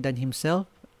better than himself,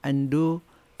 and do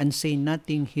and say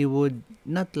nothing he would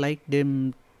not like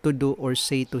them to do or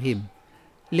say to him.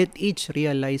 Let each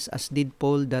realize, as did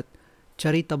Paul, that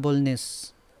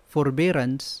charitableness,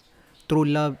 forbearance, true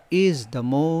love is the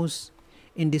most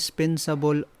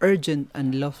indispensable, urgent,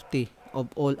 and lofty of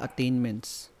all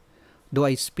attainments. Do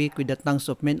I speak with the tongues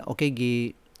of men? Okay,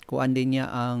 kuan din niya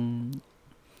ang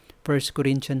 1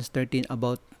 Corinthians 13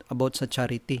 about sa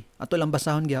charity. Ato lang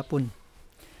basahon gyapon.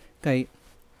 Kay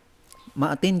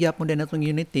ma-attain gyapon din natong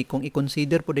unity kung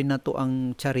i-consider po din nato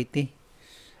ang charity,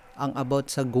 ang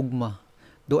about sa gugma.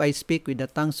 Do I speak with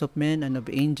the tongues of men and of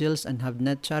angels and have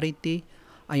not charity?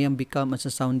 I am become as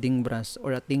a sounding brass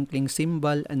or a tinkling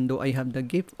cymbal. And do I have the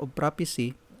gift of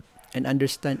prophecy and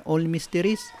understand all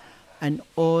mysteries and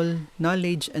all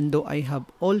knowledge, and do I have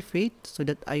all faith so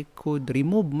that I could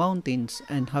remove mountains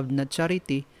and have not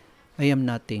charity, I am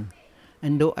nothing.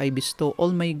 And do I bestow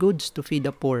all my goods to feed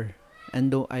the poor, and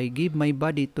do I give my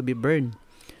body to be burned,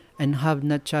 and have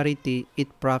not charity, it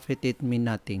profiteth me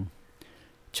nothing.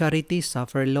 Charity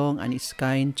suffer long and is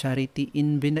kind. Charity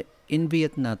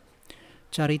envieth not.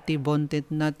 Charity vaunteth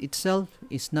not itself,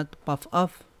 is not puffed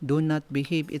up, do not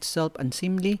behave itself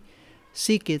unseemly,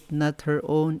 seeketh not her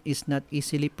own, is not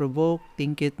easily provoked,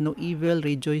 thinketh no evil,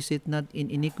 rejoiceth not in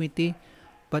iniquity,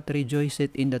 but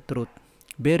rejoiceth in the truth.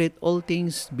 Beareth all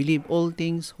things, believe all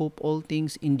things, hope all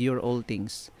things, endure all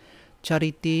things.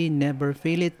 Charity never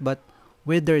faileth, but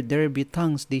whether there be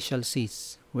tongues, they shall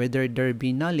cease. Whether there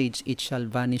be knowledge, it shall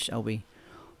vanish away.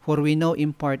 For we know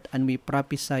in part, and we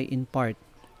prophesy in part.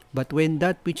 But when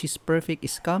that which is perfect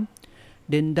is come,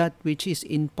 then that which is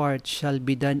in part shall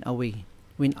be done away.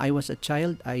 When I was a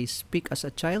child, I speak as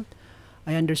a child,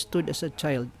 I understood as a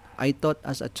child, I thought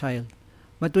as a child.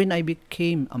 But when I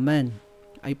became a man,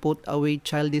 I put away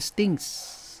childish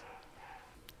things.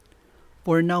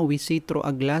 For now we see through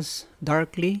a glass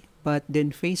darkly, but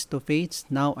then face to face.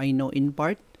 Now I know in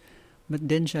part, but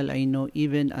then shall I know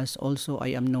even as also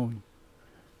I am known.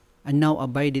 And now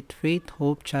abideth faith,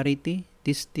 hope, charity,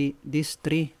 these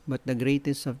three, but the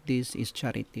greatest of these is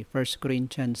charity. 1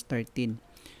 Corinthians 13.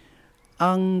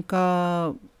 Ang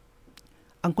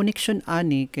connection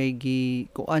ani kay gi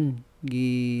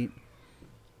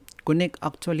connect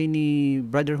actually ni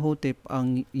Brother Hotep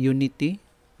ang unity.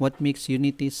 What makes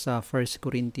unity sa First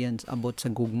Corinthians about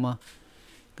sa gugma.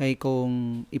 Kay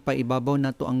kung ipaibabaw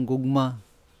nato ang gugma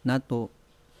nato,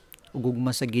 o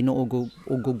gugma sa Ginoo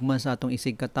o gugma sa atong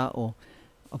isig katao,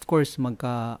 of course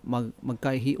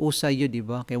magkahiusay yun, di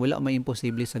ba? Kay wala may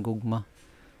imposible sa gugma.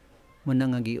 Muna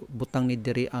nga butang ni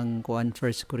diri ang kuan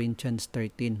 1 Corinthians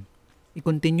 13.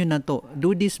 I-continue na to.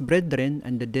 Do this, brethren,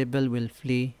 and the devil will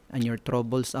flee, and your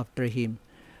troubles after him.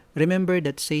 Remember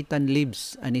that Satan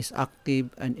lives and is active,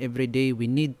 and every day we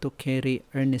need to carry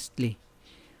earnestly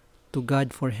to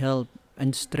God for help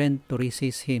and strength to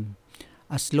resist him.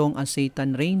 As long as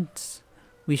Satan reigns,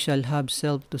 we shall have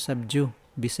self to subdue,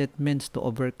 besetments to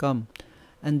overcome,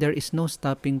 and there is no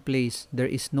stopping place,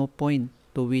 there is no point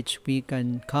to which we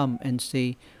can come and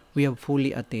say we have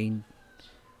fully attained.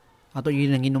 Ato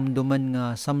yun ang hinumduman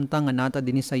nga samtang nga nata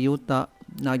din sa yuta,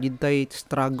 nagitay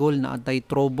struggle, naatay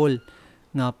trouble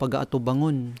nga pag-aato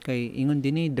bangon. Kay ingon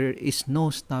din there is no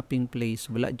stopping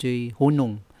place, wala jay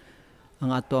hunong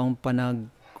ang ato ang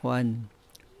panag-away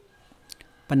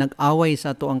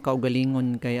sa ato ang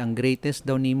kaugalingon. Kay ang greatest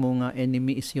daw nimo nga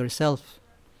enemy is yourself.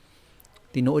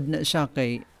 Tinuod na siya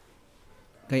kay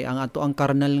ang ato ang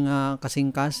karnal nga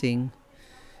kasing-kasing,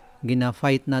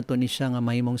 gina-fight nato ni siya nga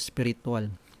mahimong spiritual.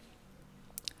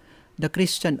 The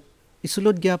Christian,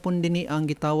 isulod gyapon dinhi ang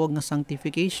gitawag nga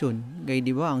sanctification. Kay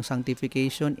di ba ang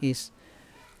sanctification is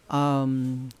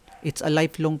it's a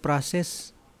lifelong process.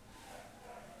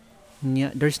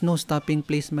 There's no stopping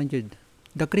place man jud.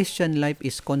 The Christian life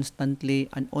is constantly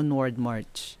an onward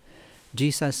march.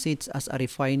 Jesus sits as a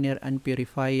refiner and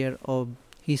purifier of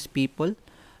his people,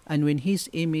 and when his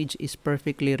image is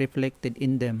perfectly reflected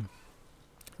in them,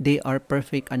 they are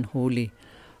perfect and holy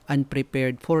and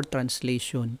prepared for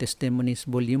translation. Testimonies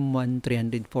Volume 1,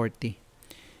 340.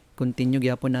 Continue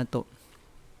gyapon nato.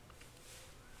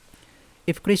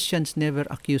 If Christians never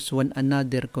accuse one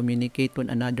another, communicate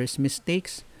one another's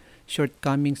mistakes,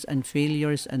 shortcomings and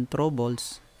failures and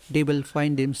troubles, they will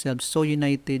find themselves so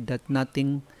united that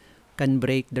nothing can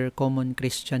break their common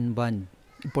Christian bond.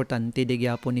 Importante di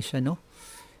gyapon ni siya, no?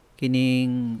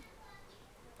 Kining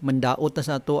mandaot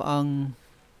sa ato ang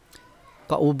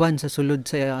kauban sa sulod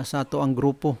sa ato ang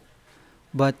grupo.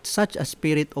 But such a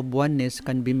spirit of oneness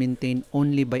can be maintained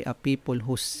only by a people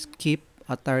who keep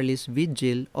a tireless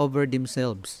vigil over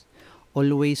themselves,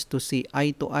 always to see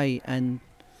eye to eye and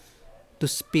to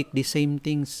speak the same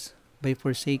things by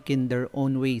forsaking their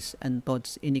own ways and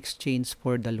thoughts in exchange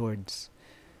for the Lord's.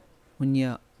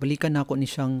 Unya, balikan ako ni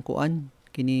siyang kuan,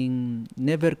 kining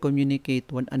never communicate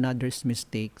one another's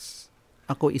mistakes.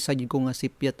 Ako isa jud ko nga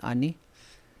sipyat ani,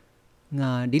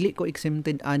 nga dili ko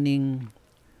exempted aning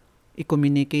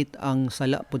i-communicate ang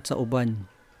sala pud sa uban.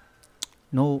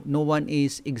 No one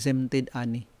is exempted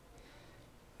ani.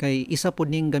 Kay isa pud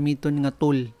ning gamiton nga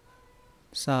tool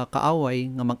sa kaaway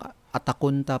nga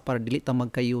mag-atakon ta para dili ta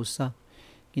magkayusa.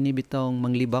 Kini bitawng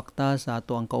manglibak ta sa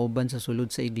ato ang kauban sa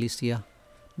sulod sa iglesia.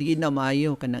 Di na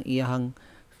maayo kanang iyahang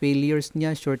failures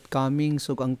niya, shortcomings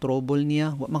ug ang trouble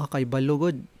niya, wa makakaibalo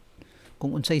gud.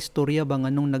 Kung unsa istorya ba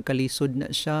nganong nagkalisod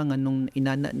na siya, nganong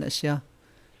inana na siya.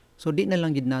 So di na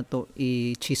lang gid nato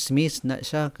i-chismis na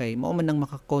siya kay mao man nang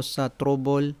makakos sa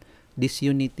trouble,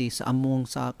 disunity sa among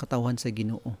sa katawhan sa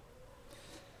Ginoo.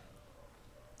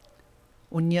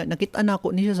 Unya nakita na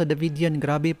ako niya sa Davidian,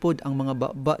 grabe pod ang mga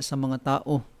baba sa mga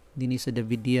tao dinhi sa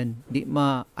Davidian. Di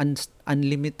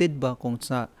unlimited ba kung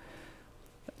sa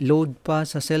load pa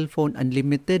sa cellphone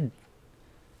unlimited.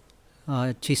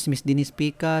 Chismis dinis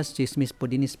pikas, chismis po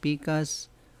dinis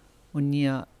pikas.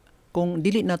 Unya, kung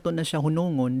dili nato na siya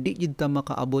hunungon, di jud ta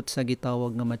makaabot sa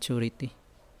gitawag nga maturity.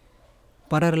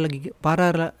 Para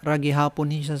ragi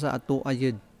hapon siya sa ato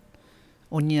ayud.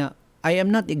 Unya, I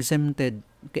am not exempted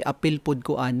kay apil pod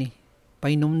ko ani.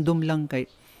 Painumdum lang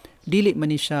kay dili man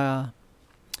ni siya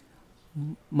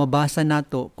mabasa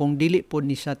nato kung dili pod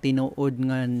ni siya tinuod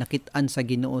nga nakit-an sa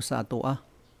Ginoo sa ato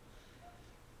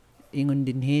Ingon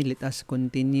din let us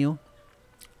continue.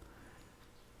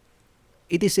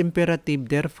 It is imperative,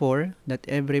 therefore, that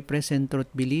every present truth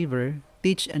believer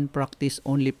teach and practice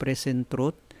only present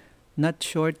truth, not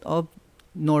short of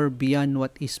nor beyond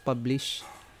what is published.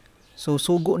 So,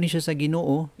 sugo ni siya sa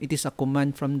Ginoo. It is a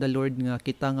command from the Lord nga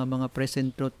kita nga mga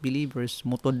present truth believers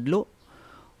mutudlo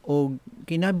o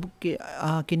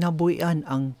kinabuhian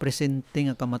ang presente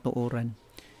nga kamatuoran.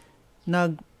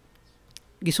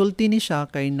 Gisulti ni siya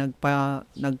kay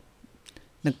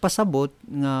nagpasabot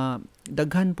nga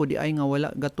daghan po di ay nga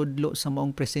wala gatudlo sa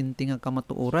maong presente nga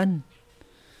kamatuoran.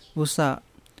 Usa,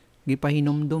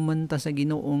 gipahinomdom man ta sa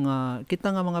Ginoo nga kita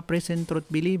nga mga present truth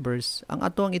believers, ang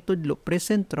ato ang itudlo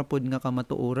present ra pod nga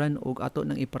kamatuoran ug ato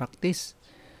nang i-practice.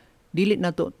 Dili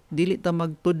ta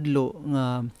magtudlo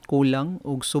nga kulang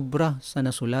ug sobra sa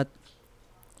nasulat.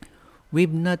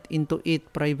 Weave not into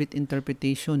it private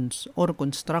interpretations or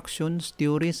constructions,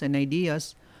 theories, and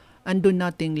ideas, and do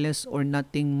nothing less or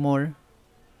nothing more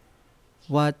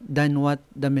than what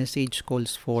the message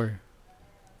calls for.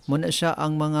 Muna siya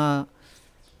ang mga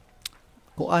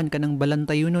kuan kanang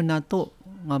balantayunon nato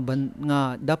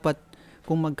nga dapat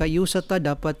kung magkayusa ta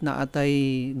dapat na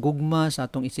atay gugma sa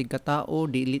atong isig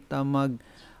katao, dili ta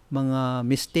mga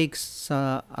mistakes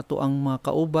sa ato ang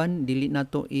mga kauban, dili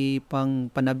nato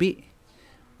ipang panabi.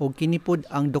 O kinipod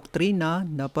ang doktrina,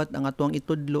 dapat ang ato ang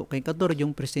itudlo kay kadto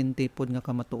yung presente pod nga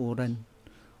kamatuoran.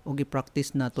 O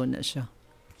gi-practice nato na siya.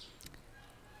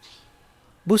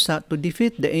 Busa, to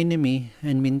defeat the enemy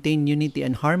and maintain unity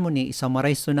and harmony,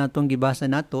 isummarize to natong gibasa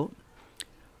nato.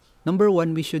 Number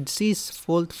 1, we should cease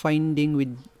fault finding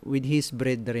with his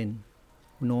brethren.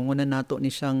 Unungon na nato ni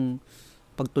siyang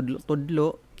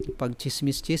pagtudlo-tudlo,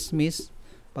 pagchismis-chismis,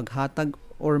 paghatag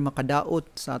or makadaot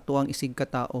sa ato ang isig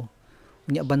katao.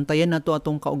 Unya bantayan nato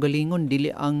atong kaugalingon, dili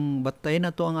ang bantayan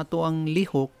nato ang ato ang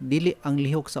lihok, dili ang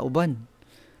lihok sa uban.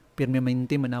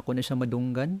 Permanente man ako na siya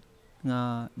madunggan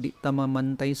nga di ta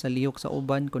mamantay sa lihok sa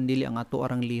uban kun dili ang ato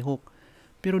arang lihok.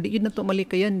 Pero di gid nato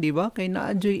malikayan, di ba? Kay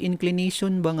naadyoy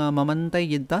inclination ba nga mamantay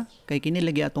gid ta? Kay kini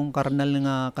lagi atong karnal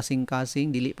nga kasing-kasing,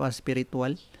 dili pa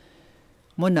spiritual.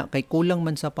 Muna kay kulang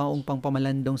man sa paong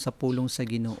pangpamalandong sa pulong sa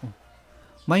Ginoo.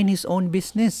 Mind his own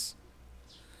business.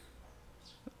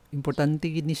 Importante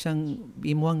gid ni siyang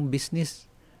imuhang business.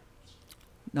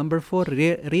 Number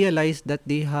 4, realize that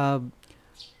they have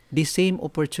the same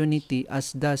opportunity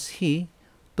as does he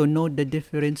to know the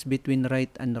difference between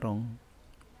right and wrong.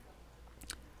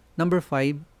 Number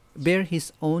 5, bear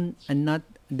his own and not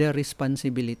their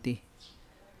responsibility.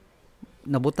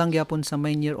 Nabutang gyapon sa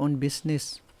mind your own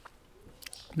business.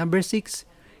 Number 6,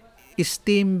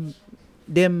 esteem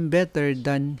them better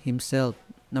than himself.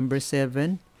 Number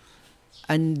 7,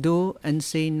 undo and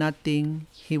say nothing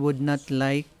he would not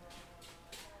like.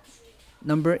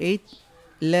 Number 8,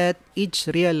 let each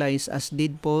realize as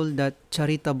did Paul that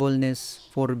charitableness,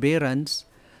 forbearance,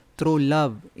 true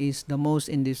love is the most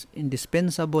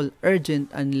indispensable,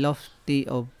 urgent, and lofty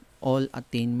of all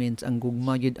attainments. Ang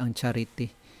gugma yun ang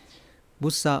charity.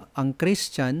 Busa, ang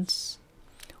Christians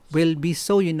will be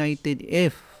so united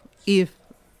if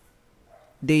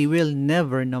they will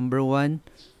never, number 1,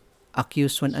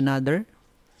 accuse one another.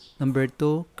 Number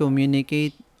 2,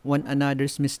 communicate one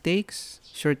another's mistakes,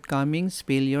 shortcomings,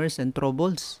 failures, and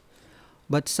troubles.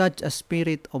 But such a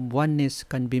spirit of oneness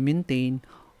can be maintained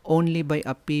only by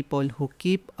a people who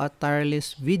keep a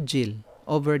tireless vigil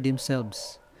over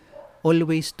themselves,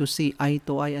 always to see eye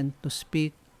to eye and to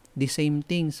speak the same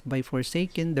things by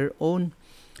forsaking their own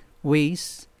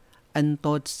ways and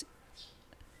thoughts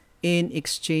in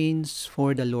exchange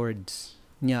for the Lord's.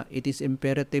 Yeah, it is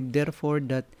imperative therefore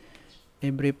that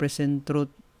every present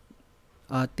truth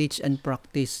teach and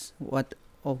practice what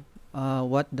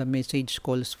the message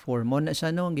calls for. Mo na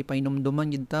siya no, gipainomduman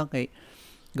yun ta kay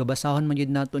gabasahon man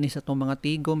yun nato ni sa itong mga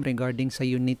tigom regarding sa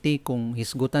unity. Kung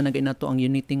hisgutan na nato ang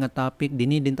unity nga topic,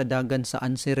 dini din tadagan sa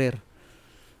answerer.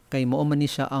 Kay mo man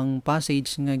ni siya ang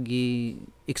passage nga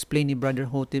gi-explain ni Brother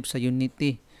Hotep sa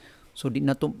unity. So di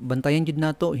nato bantayan jud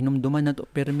nato, hinumduman nato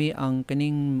permi ang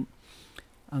kining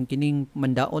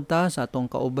mandaot ta sa atong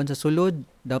kauban sa sulod.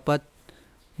 Dapat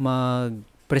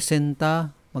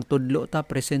magpresenta, magtudlo ta,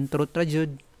 present truth ra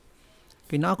jud.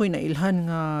 Kina ako'y nailhan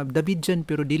nga David dyan,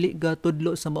 pero dili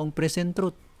gatudlo sa maong present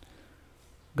truth.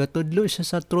 Gatudlo siya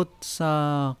sa truth sa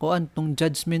tong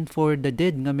judgment for the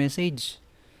dead nga message.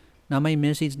 Na may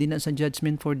message din na sa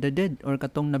judgment for the dead or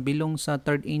katong nabilong sa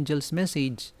third angel's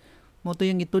message. Mo to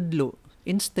yung itudlo.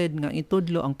 Instead nga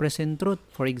itudlo ang present truth.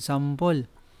 For example,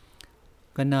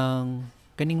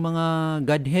 kaning mga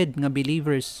Godhead nga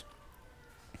believers.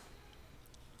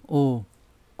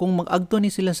 Kung mag-agto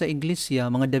ni sila sa iglesia,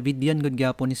 mga Davidian gud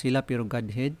gyapon ni sila pero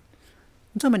Godhead.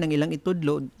 Unsa man ang ilang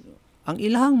itudlo? Ang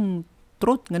ilang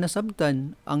truth nga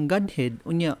nasabtan ang Godhead,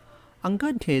 unya ang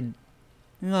Godhead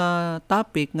nga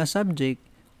topic nga subject,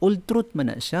 old truth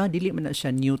man na siya, dili man na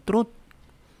siya new truth.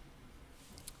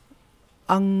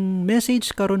 Ang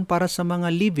message karon para sa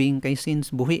mga living kay since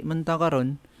buhi man ta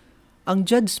karon, ang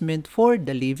judgment for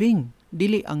the living,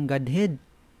 dili ang Godhead.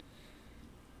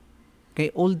 Kay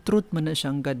old truth man na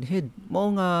siyang Godhead.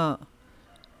 Mao nga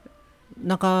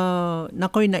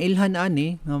nakoy nailhan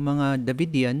ani nga mga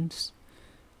Davidians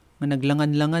nga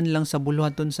naglangan-langan lang sa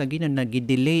buluhaton sa Ginoo,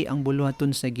 nagidelay ang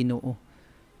buluhaton sa Ginoo.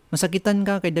 Masakitan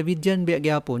ka kay David yan, biya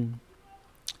gyapon.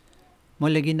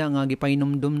 Mo lagi na nga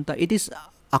gipainomdum ta. It is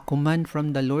a command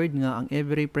from the Lord nga ang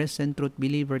every present truth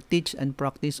believer teach and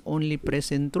practice only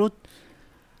present truth.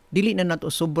 Dili na nato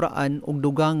sobraan og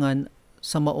dugangan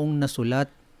sa maong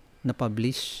nasulat na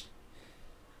publish.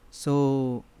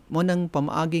 So, mo nang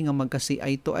pamaagi nga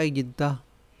magkasi-ay to ay gid ta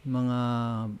mga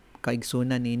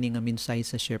kaigsunan ini nga minsay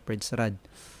sa Shepherd's Rod.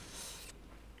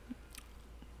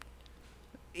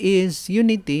 Is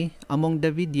unity among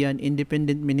Davidian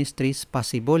independent ministries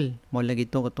possible? Mo lagi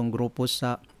to katong grupo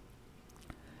sa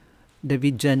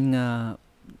Davidian nga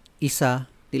isa,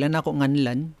 dila na ako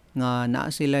nganlan nga naa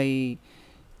sila'y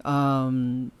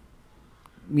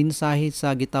mensahe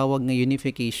sa gitawag nga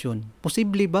unification.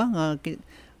 Posible ba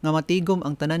nga matigom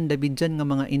ang tanan Davidian nga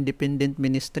mga independent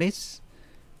ministries?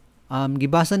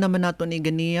 Gibasa naman nato ni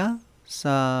ganiya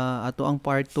sa ato ang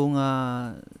part 2 nga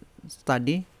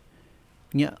study.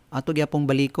 Nya ato gyapong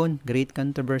balikon, Great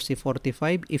Controversy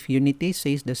 45, if unity,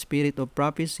 says the spirit of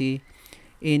prophecy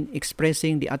in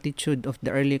expressing the attitude of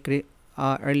the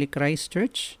early Christ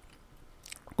Church,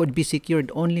 could be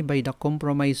secured only by the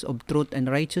compromise of truth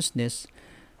and righteousness,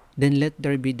 then let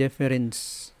there be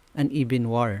difference and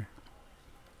even war.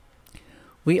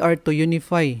 We are to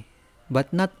unify,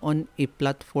 but not on a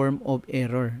platform of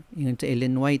error. Ingon sa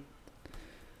Ellen White.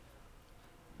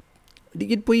 Di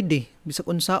gid pwede. Bisag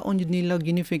unsaon yun nila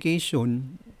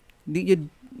unification, di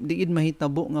gid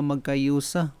mahitabo nga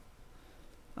magkayusa.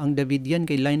 Ang Davidian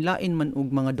kay lain-lain man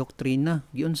og mga doktrina.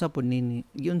 Giunsa po ni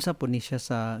siya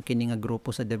sa kini nga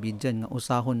grupo sa Davidian nga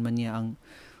usahon man niya ang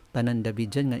tanan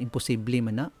Davidian nga imposible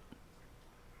man na.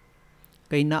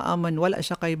 Kay naaman wala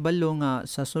siya kay balo nga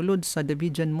sa sulod sa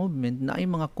Davidian movement na ay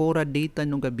mga kora data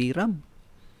no gabiram.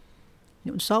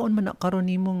 Yung saon man na karon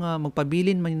nimo nga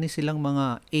magpabilin man ni silang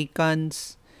mga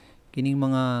acans, kining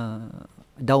mga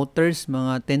doubters,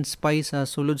 mga 10 spies sa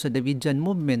sulod sa Davidian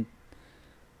movement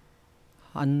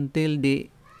until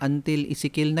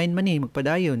Ezekiel 9 man ni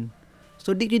magpadayon.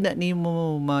 So di gid na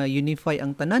nimo ma-unify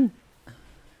ang tanan.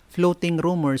 Floating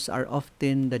rumors are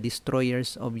often the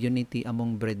destroyers of unity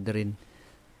among brethren.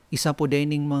 Isa po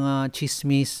dining mga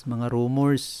chismis, mga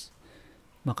rumors,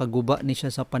 makaguba ni siya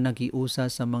sa panagiusa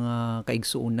sa mga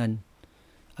kaigsuunan.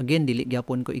 Again, dili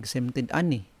gyapon ko exempted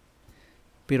ani.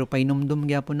 Pero painomdom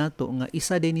gyapon nato nga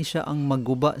isa din ni siya ang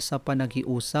maguba sa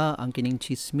panagiusa, ang kining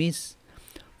chismis.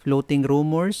 Floating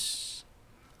rumors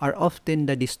are often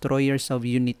the destroyers of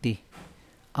unity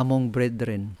among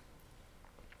brethren.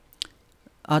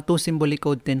 Ato Symbolic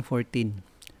Code 10:14.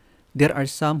 There are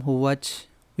some who watch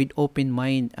with open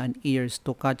mind and ears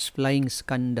to catch flying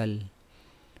scandal.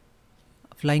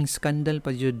 Flying scandal pa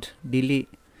jud, dili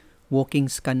walking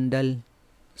scandal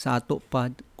sa ato pa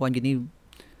kuan gini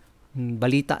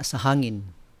balita sa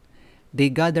hangin. They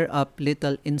gather up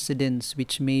little incidents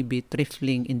which may be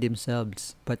trifling in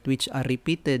themselves but which are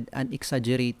repeated and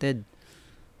exaggerated.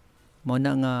 Mo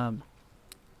na nga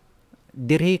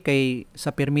dire kay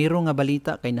sa pirmiro nga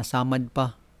balita kay nasamad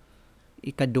pa.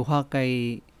 Ikaduha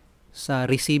kay sa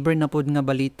receiver na pod nga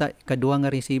balita, ikaduha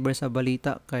nga receiver sa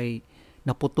balita kay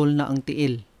naputol na ang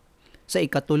tiil. Sa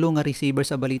ikatulo nga receiver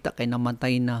sa balita kay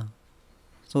namatay na.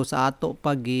 So sa ato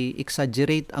pag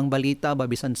i-exaggerate ang balita ba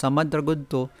bisan samad ra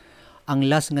gud to, ang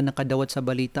last nga nakadawat sa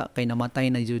balita kay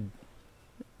namatay na jud.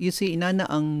 You see inana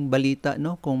ang balita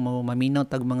no kung maminaw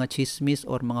tag mga chismis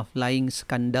or mga flying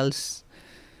scandals.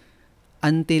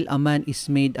 Until a man is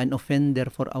made an offender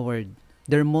for a word,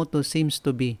 their motto seems to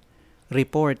be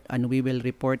report and we will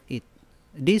report it.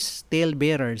 These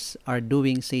talebearers are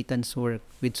doing Satan's work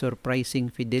with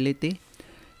surprising fidelity,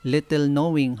 little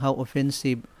knowing how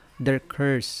offensive their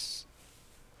curse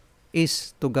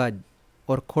is to God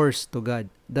or course to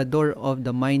God. The door of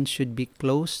the mind should be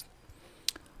closed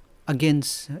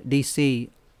against, they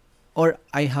say, or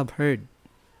I have heard.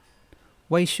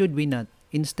 Why should we not,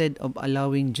 instead of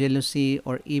allowing jealousy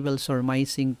or evil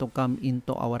surmising to come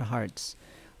into our hearts,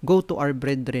 go to our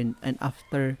brethren and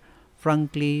after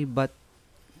frankly but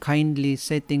kindly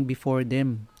setting before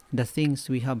them the things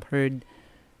we have heard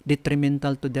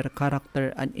detrimental to their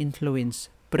character and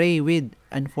influence, pray with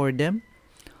and for them,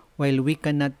 while we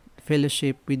cannot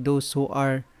fellowship with those who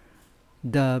are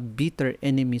the bitter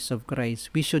enemies of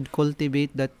Christ. We should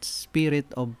cultivate that spirit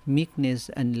of meekness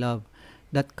and love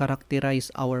that characterize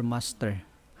our Master,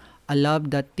 a love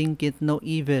that thinketh no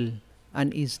evil and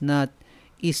is not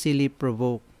easily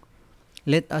provoked.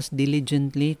 Let us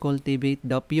diligently cultivate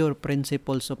the pure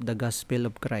principles of the gospel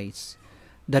of Christ,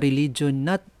 the religion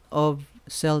not of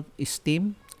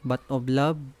self-esteem, but of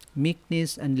love,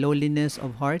 meekness, and lowliness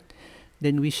of heart.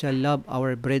 Then we shall love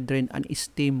our brethren and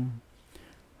esteem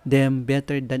them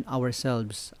better than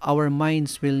ourselves. Our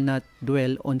minds will not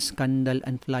dwell on scandal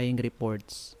and flying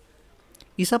reports.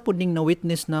 Isa po ding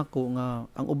na-witness na ko nga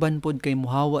ang uban pod kay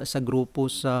muhawa sa grupo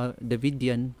sa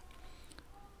Davidian,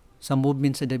 sa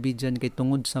movement sa Davidian kay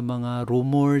tungod sa mga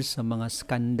rumors, sa mga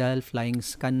scandal, flying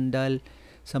scandal,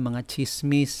 sa mga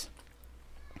chismis,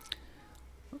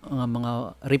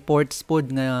 mga reports pod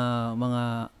nga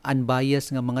mga unbiased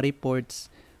nga mga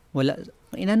reports. Wala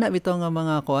inana bitaw nga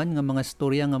mga kuan nga mga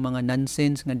storya nga mga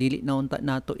nonsense nga dili na unta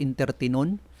nato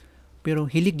entertainon, pero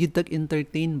hilig gyud tag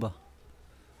entertain ba.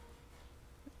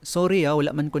 Sorry wala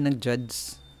man ko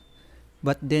nag-judge.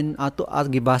 But then ato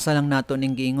gibasa lang nato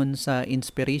ning giingon sa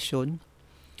inspiration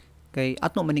kay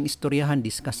ato maning istoryahan,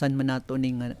 diskasan man nato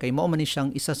ning kay mao man ni siyang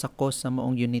isa sa cause sa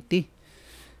maong unity.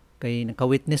 Kay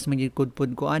naka-witness man gyud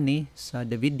pod ko ani sa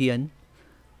Davidian.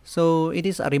 So it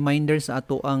is a reminder sa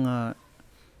ato ang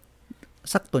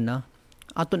sakto na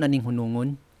ato na ning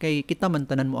hunungon kay kita man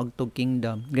tanan mo agtog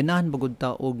kingdom. Ganahan bagud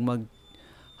ta og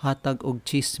maghatag og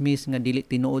chismis nga dili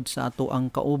tinuod sa ato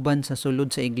ang kauban sa sulod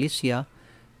sa iglesia,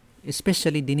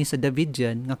 especially dinhi sa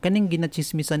Davidian nga kaning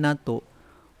ginachismisan nato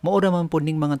mao ra man pud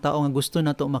ning mga tao nga gusto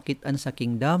nato makit-an sa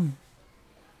kingdom.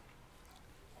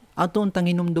 Ato untang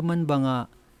hinumduman ba nga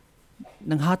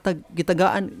nanghatag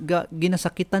gitagaan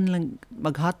ginasakitan lang,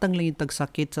 maghatag lang yung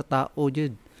tagsakit sa tao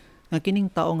jud. Nga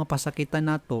kining tao nga pasakitan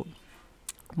nato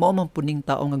mao man pud ning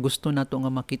tao nga gusto nato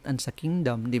nga makit-an sa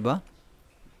kingdom, di ba?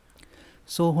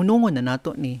 So hunungon na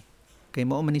nato ni kay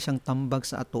mao man ni siyang tambag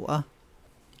sa atoa.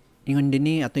 Ingon din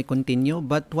ni ato'y continue,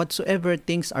 but whatsoever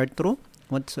things are true,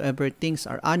 whatsoever things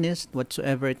are honest,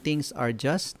 whatsoever things are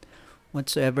just,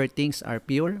 whatsoever things are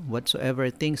pure,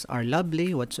 whatsoever things are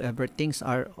lovely, whatsoever things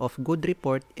are of good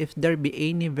report, if there be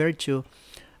any virtue,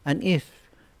 and if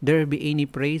there be any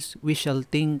praise, we shall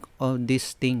think of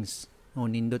these things. O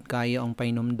nindot kayo ang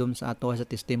painumdum sa ato sa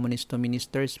Testimonies to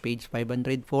Ministers, page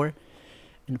 504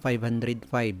 and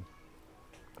 505.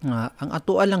 Ang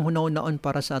ato lang hunaw-naon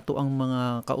para sa ato ang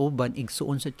mga kauban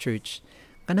igsuon sa church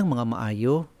kanang mga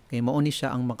maayo kay mao ni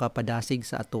siya ang makapadasig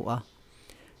sa atoa.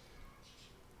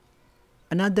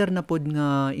 Another na pod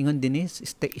nga ingon din is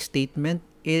statement,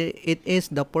 it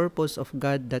is the purpose of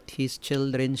God that His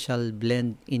children shall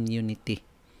blend in unity.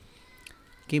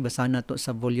 Okay, basa na to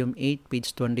sa volume 8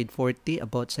 page 240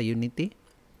 about sa unity.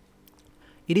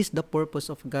 It is the purpose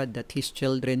of God that His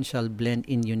children shall blend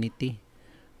in unity.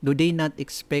 Do they not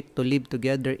expect to live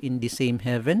together in the same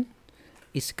heaven?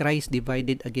 Is Christ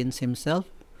divided against himself?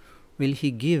 Will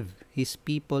he give his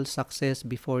people success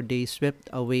before they swept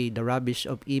away the rubbish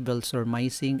of evil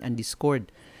surmising and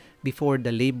discord, before the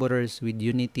laborers with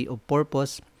unity of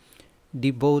purpose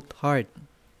devote heart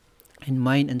and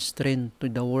mind and strength to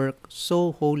the work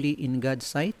so holy in God's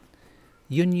sight?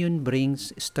 Union brings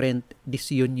strength,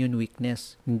 disunion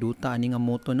weakness. Hinduta ani nga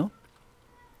moto, no?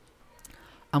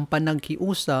 Ang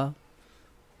panaghiusa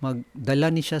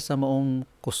magdala ni siya sa maong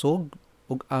kusog,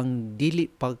 ug ang dili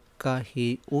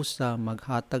pagkahiusa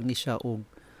maghatag ni siya og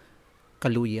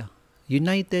kaluya.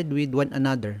 United with one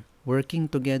another,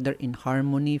 working together in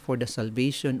harmony for the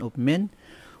salvation of men,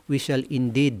 we shall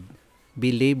indeed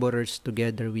be laborers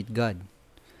together with God.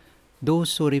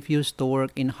 Those who refuse to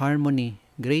work in harmony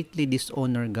greatly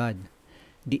dishonor God.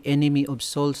 The enemy of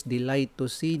souls delight to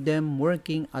see them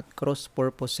working at cross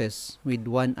purposes with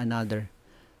one another.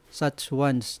 Such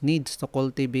ones needs to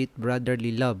cultivate brotherly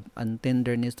love and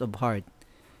tenderness of heart.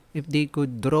 If they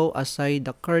could draw aside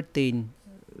the curtain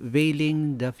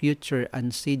veiling the future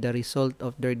and see the result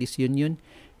of their disunion,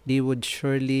 they would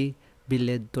surely be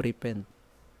led to repent.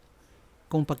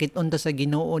 Kung pakit-on ta sa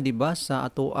Ginoo, di ba, sa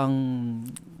ato ang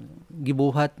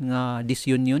gibuhat nga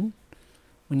disunion,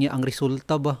 unya ang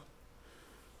resulta ba?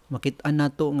 Makit-an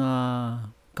nato nga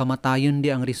kamatayon di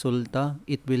ang resulta,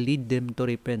 it will lead them to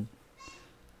repent.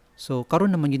 So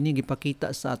karon naman yun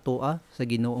gipakita sa atoa sa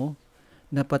Ginoo,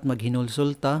 dapat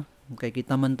maghinulsulta kay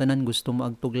kita man tanan gusto mo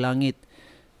agtog langit.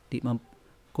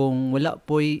 Kung wala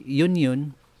po'y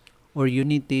union or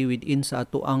unity within sa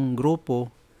ato ang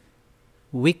grupo,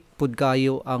 weak pud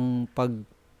kayo ang pag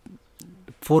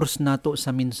force nato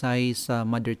sa minsay sa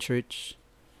Mother Church.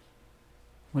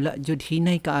 Wala jud,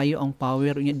 hinay kaayo ang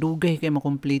power niya, dugay kay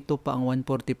makumpleto pa ang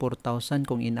 144,000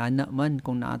 kung inana man,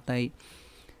 kung naatay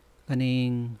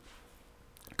kaning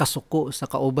kasuko sa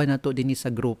kauban nato dinhi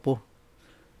sa grupo.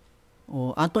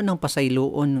 O ato nang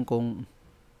pasayloon kung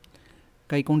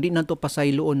di nato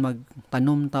pasayloon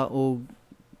magtanom ta og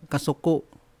kasuko.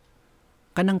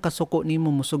 Kanang kasuko nimo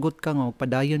musugot ka nga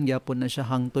padayon gyapon na siya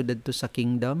hangtod adto sa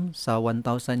kingdom sa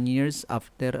 1,000 years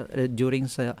after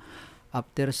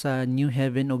after sa new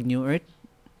heaven og new earth.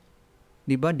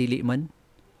 Di ba dili man?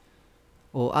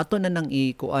 O ato na nang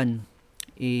ikuan,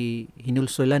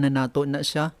 hinulsulan na nato na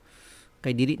siya,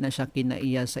 kay dili na siya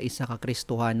kinaiya sa isa ka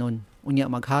Kristohanon. Unya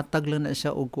maghatag lang na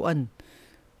siya og kuan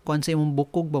sa imong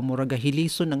bukog ba, murag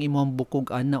hilison ang imong bukog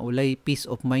ana, ulay peace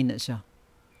of mind na siya.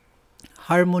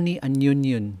 Harmony and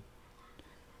union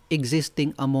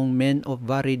existing among men of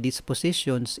varied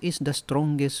dispositions is the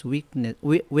strongest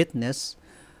witness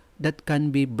that can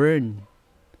be born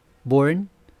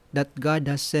that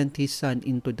God has sent His Son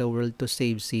into the world to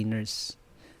save sinners.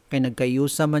 Kay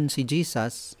nagkayusa man si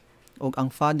Jesus o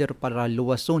ang Father para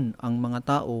luwason ang mga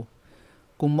tao,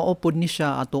 kung maupod ni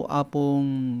siya ato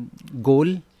apong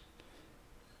goal,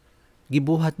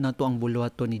 gibuhat na to ang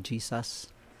buluhaton ni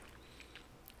Jesus.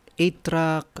 8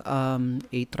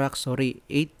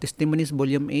 Testimonies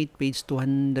Volume 8, page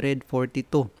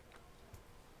 242.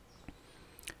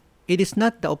 It is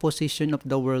not the opposition of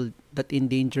the world that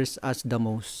endangers us the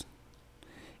most.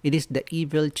 It is the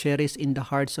evil cherished in the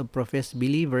hearts of professed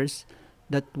believers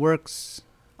that works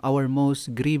our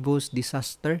most grievous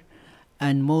disaster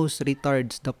and most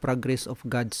retards the progress of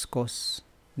God's cause.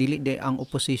 Dili de ang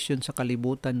opposition sa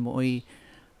kalibutan mo ay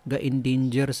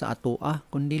ga-endanger sa atoa,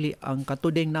 kundili ang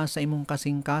katudeng nasa imong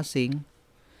kasing-kasing,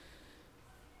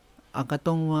 ang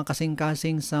katong mga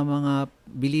kasing-kasing sa mga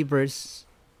believers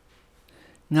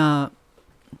nga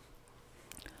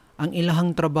ang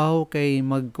ilahang trabaho kay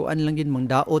magkuan lang gid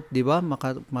mangdaot, di ba?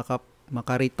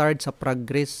 Maka-retard sa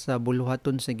progress sa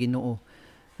buluhaton sa Ginoo.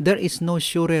 There is no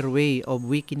surer way of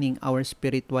weakening our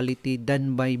spirituality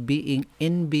than by being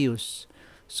envious,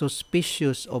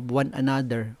 suspicious of one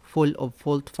another, full of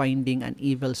fault-finding and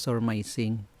evil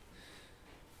surmising.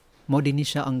 Mo din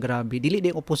siya ang grabe. Dili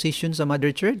din opposition sa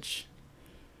Mother Church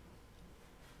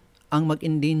ang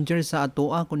mag-endanger sa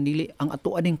atoa, kundi ang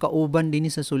atoa din kauban din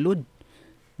sa sulod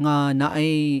nga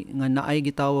naay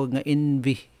gitawag nga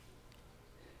envy,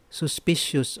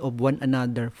 suspicious of one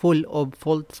another, full of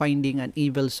fault-finding and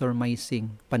evil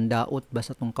surmising. Pandaot ba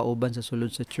sa tong kauban sa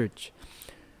sulod sa church?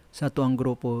 Sa tuang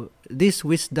grupo, this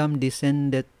wisdom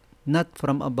descended not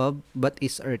from above but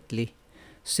is earthly,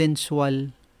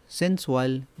 sensual,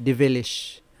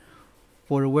 devilish.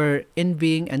 For where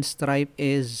envying and strife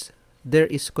is, there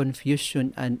is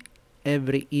confusion and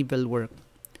every evil work.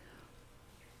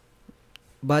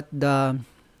 But the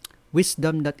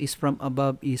wisdom that is from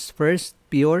above is first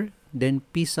pure, then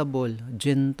peaceable,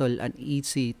 gentle, and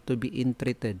easy to be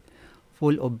entreated,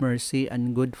 full of mercy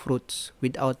and good fruits,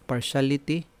 without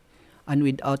partiality and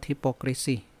without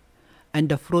hypocrisy. And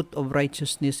the fruit of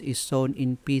righteousness is sown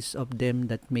in peace of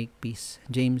them that make peace.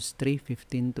 James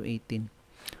 3:15-18.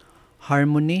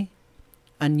 Harmony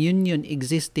and union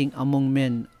existing among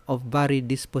men of varied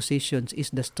dispositions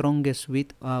is the strongest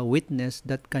witness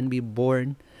that can be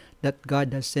borne that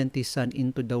God has sent His Son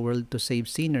into the world to save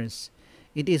sinners.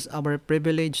 It is our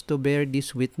privilege to bear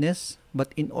this witness,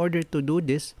 but in order to do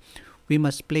this, we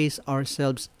must place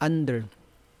ourselves under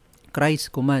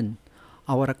Christ's command.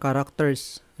 Our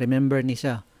characters, remember ni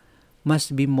siya,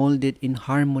 must be molded in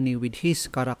harmony with His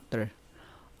character.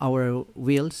 Our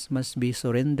wills must be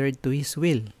surrendered to His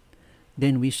will.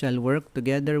 Then we shall work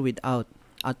together without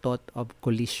a thought of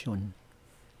collision.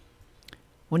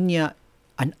 Unya,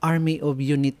 an army of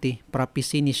unity,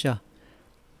 prophecy ni siya.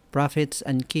 Prophets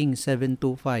and Kings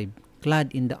 7:2-5, clad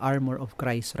in the armor of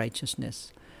Christ's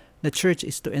righteousness. The church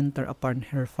is to enter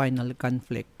upon her final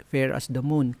conflict, fair as the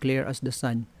moon, clear as the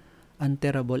sun,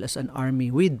 unterrible as an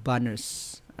army with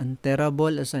banners.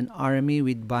 Unterrible as an army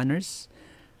with banners.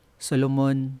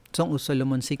 Song of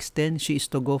Solomon 6:10, she is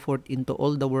to go forth into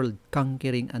all the world,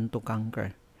 conquering and to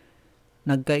conquer.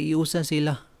 Nagkaiusa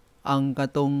sila ang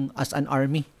katong as an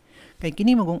army. Kay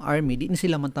kini magong army, di na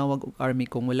sila matawag og army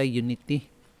kung walay unity.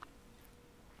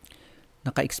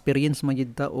 Naka-experience man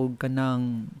yun ta og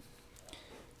kanang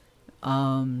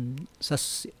sa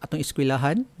atong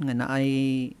eskwelahan nga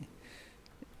naay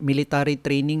military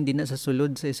training din na sa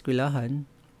sulod sa eskwelahan.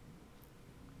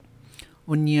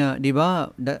 Unya, di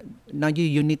ba, nagyo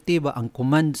unity ba ang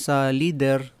command sa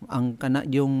leader, ang kana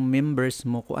yung members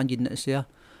mo kuan gid na siya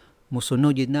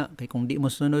musunod gid na, kay kung di mo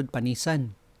sunod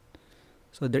panisan.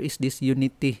 So there is this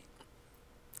unity.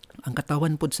 Ang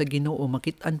katawan pod sa Ginoo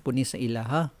makit-an po ni sa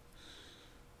ilaha.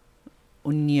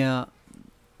 Unya,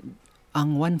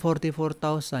 ang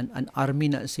 144,000 an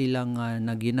army na sila nga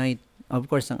nag-unite.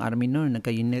 Of course, ang army no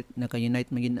naka-unite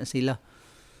magin na sila.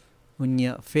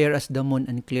 Unya, fair as the moon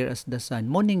and clear as the sun.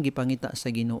 Moning gipangita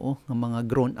sa Ginoo nga mga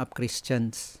grown-up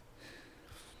Christians.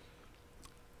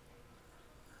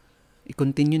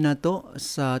 I-continue na to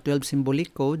sa 12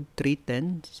 Symbolic Code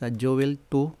 3:10 sa Joel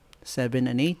 2:7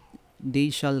 and 8. They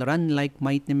shall run like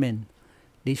mighty men.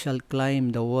 They shall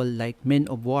climb the wall like men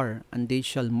of war, and they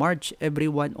shall march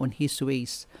everyone on his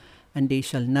ways, and they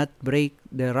shall not break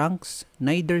the ranks,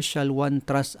 neither shall one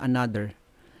trust another.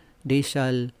 They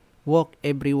shall walk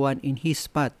everyone in his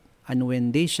path, and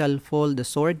when they shall fall the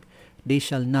sword, they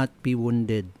shall not be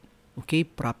wounded. Okay,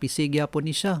 propisigya po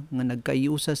ni siya, nga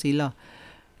nagkaiusa sila.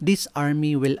 This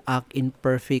army will act in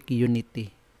perfect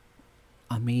unity.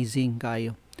 Amazing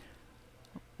kayo.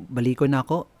 Baliko na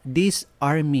ako. This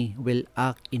army will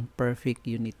act in perfect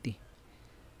unity.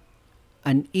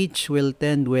 And each will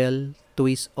tend well to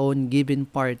his own given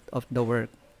part of the work.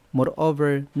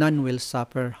 Moreover, none will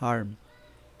suffer harm.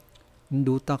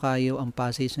 Induta kayo ang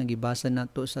passage nga gibasa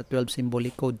nato sa 12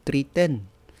 Symbolic Code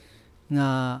 310 nga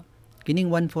kining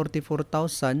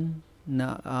 144,000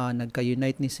 na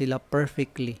nagka-unite ni sila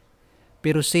perfectly.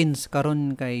 Pero since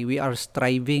karon kay we are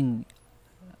striving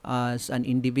as an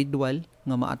individual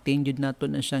nga ma-attain jud nato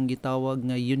na siyang gitawag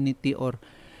nga unity or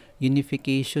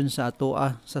unification sa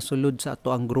atoa sa sulod sa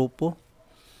ato ang grupo.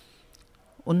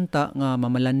 Unta nga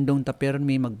mamalandong ta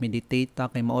permi magmeditate ta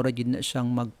kay maora jud na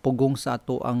siyang magpugong sa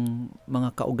ato ang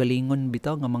mga kaugalingon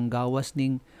bitaw nga manggawas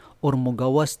ning or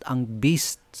mogawas ang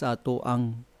beast sa ato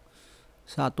ang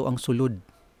sulod.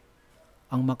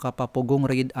 Ang makapapugong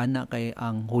ra ana kay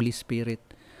ang Holy Spirit.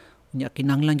 Nya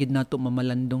kinahanglan gid nato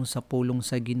mamalandong sa pulong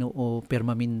sa Ginoo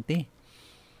permanente.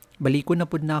 Baliko na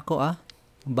pud nako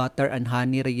butter and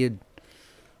honey ra gid.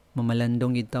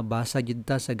 Mamalandong gid ta, basa gid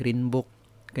ta sa Green Book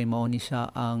kay mao ni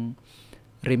siya ang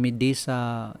remedy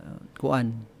sa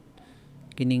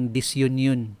kining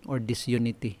disunion or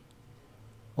disunity.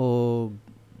 O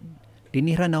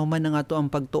dinihra na man ang ato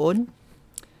ang pagtuon.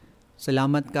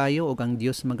 Salamat kayo ug ang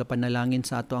Dios magapanalangin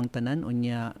sa ato ang tanan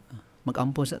unya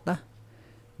magampo sa ta.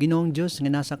 Ginoong Dios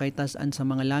nga nasa kay tas-an sa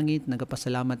mga langit,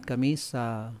 nagapasalamat kami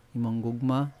sa imong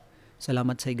gugma.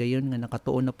 Salamat sa higayon nga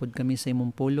nakatuon na pud kami sa imong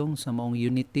pulong sa maong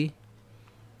unity.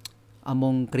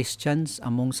 Among Christians,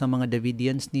 among sa mga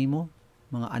Davidians nimo,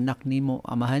 mga anak nimo,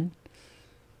 amahan.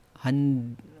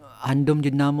 Handom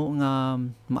jud namo nga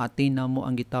ma-attain namo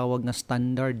ang gitawag nga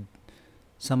standard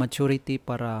sa maturity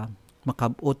para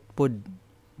makabot pod,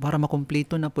 para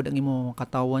makumpleto na pod ang imong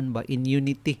katawan ba in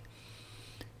unity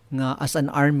nga as an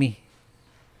army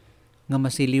nga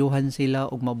masiliuhan sila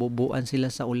ug mabubuan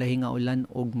sila sa ulahi nga ulan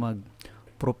ug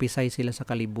mag-prophesy sila sa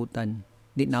kalibutan.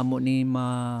 Di namo ni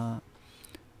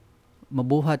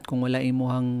mabuhat kung wala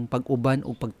imuhang pag-uban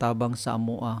o pagtabang sa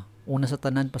amoa. Una sa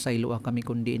tanan pasaylo kami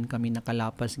kundiin kami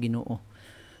nakalapas Ginoo.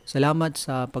 Salamat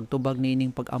sa pagtubag niining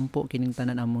pag-ampo kining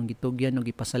tanan among gitugyan ug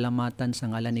gipasalamatan sa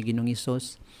ngalan ni Ginoong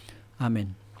Hesus.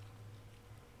 Amen.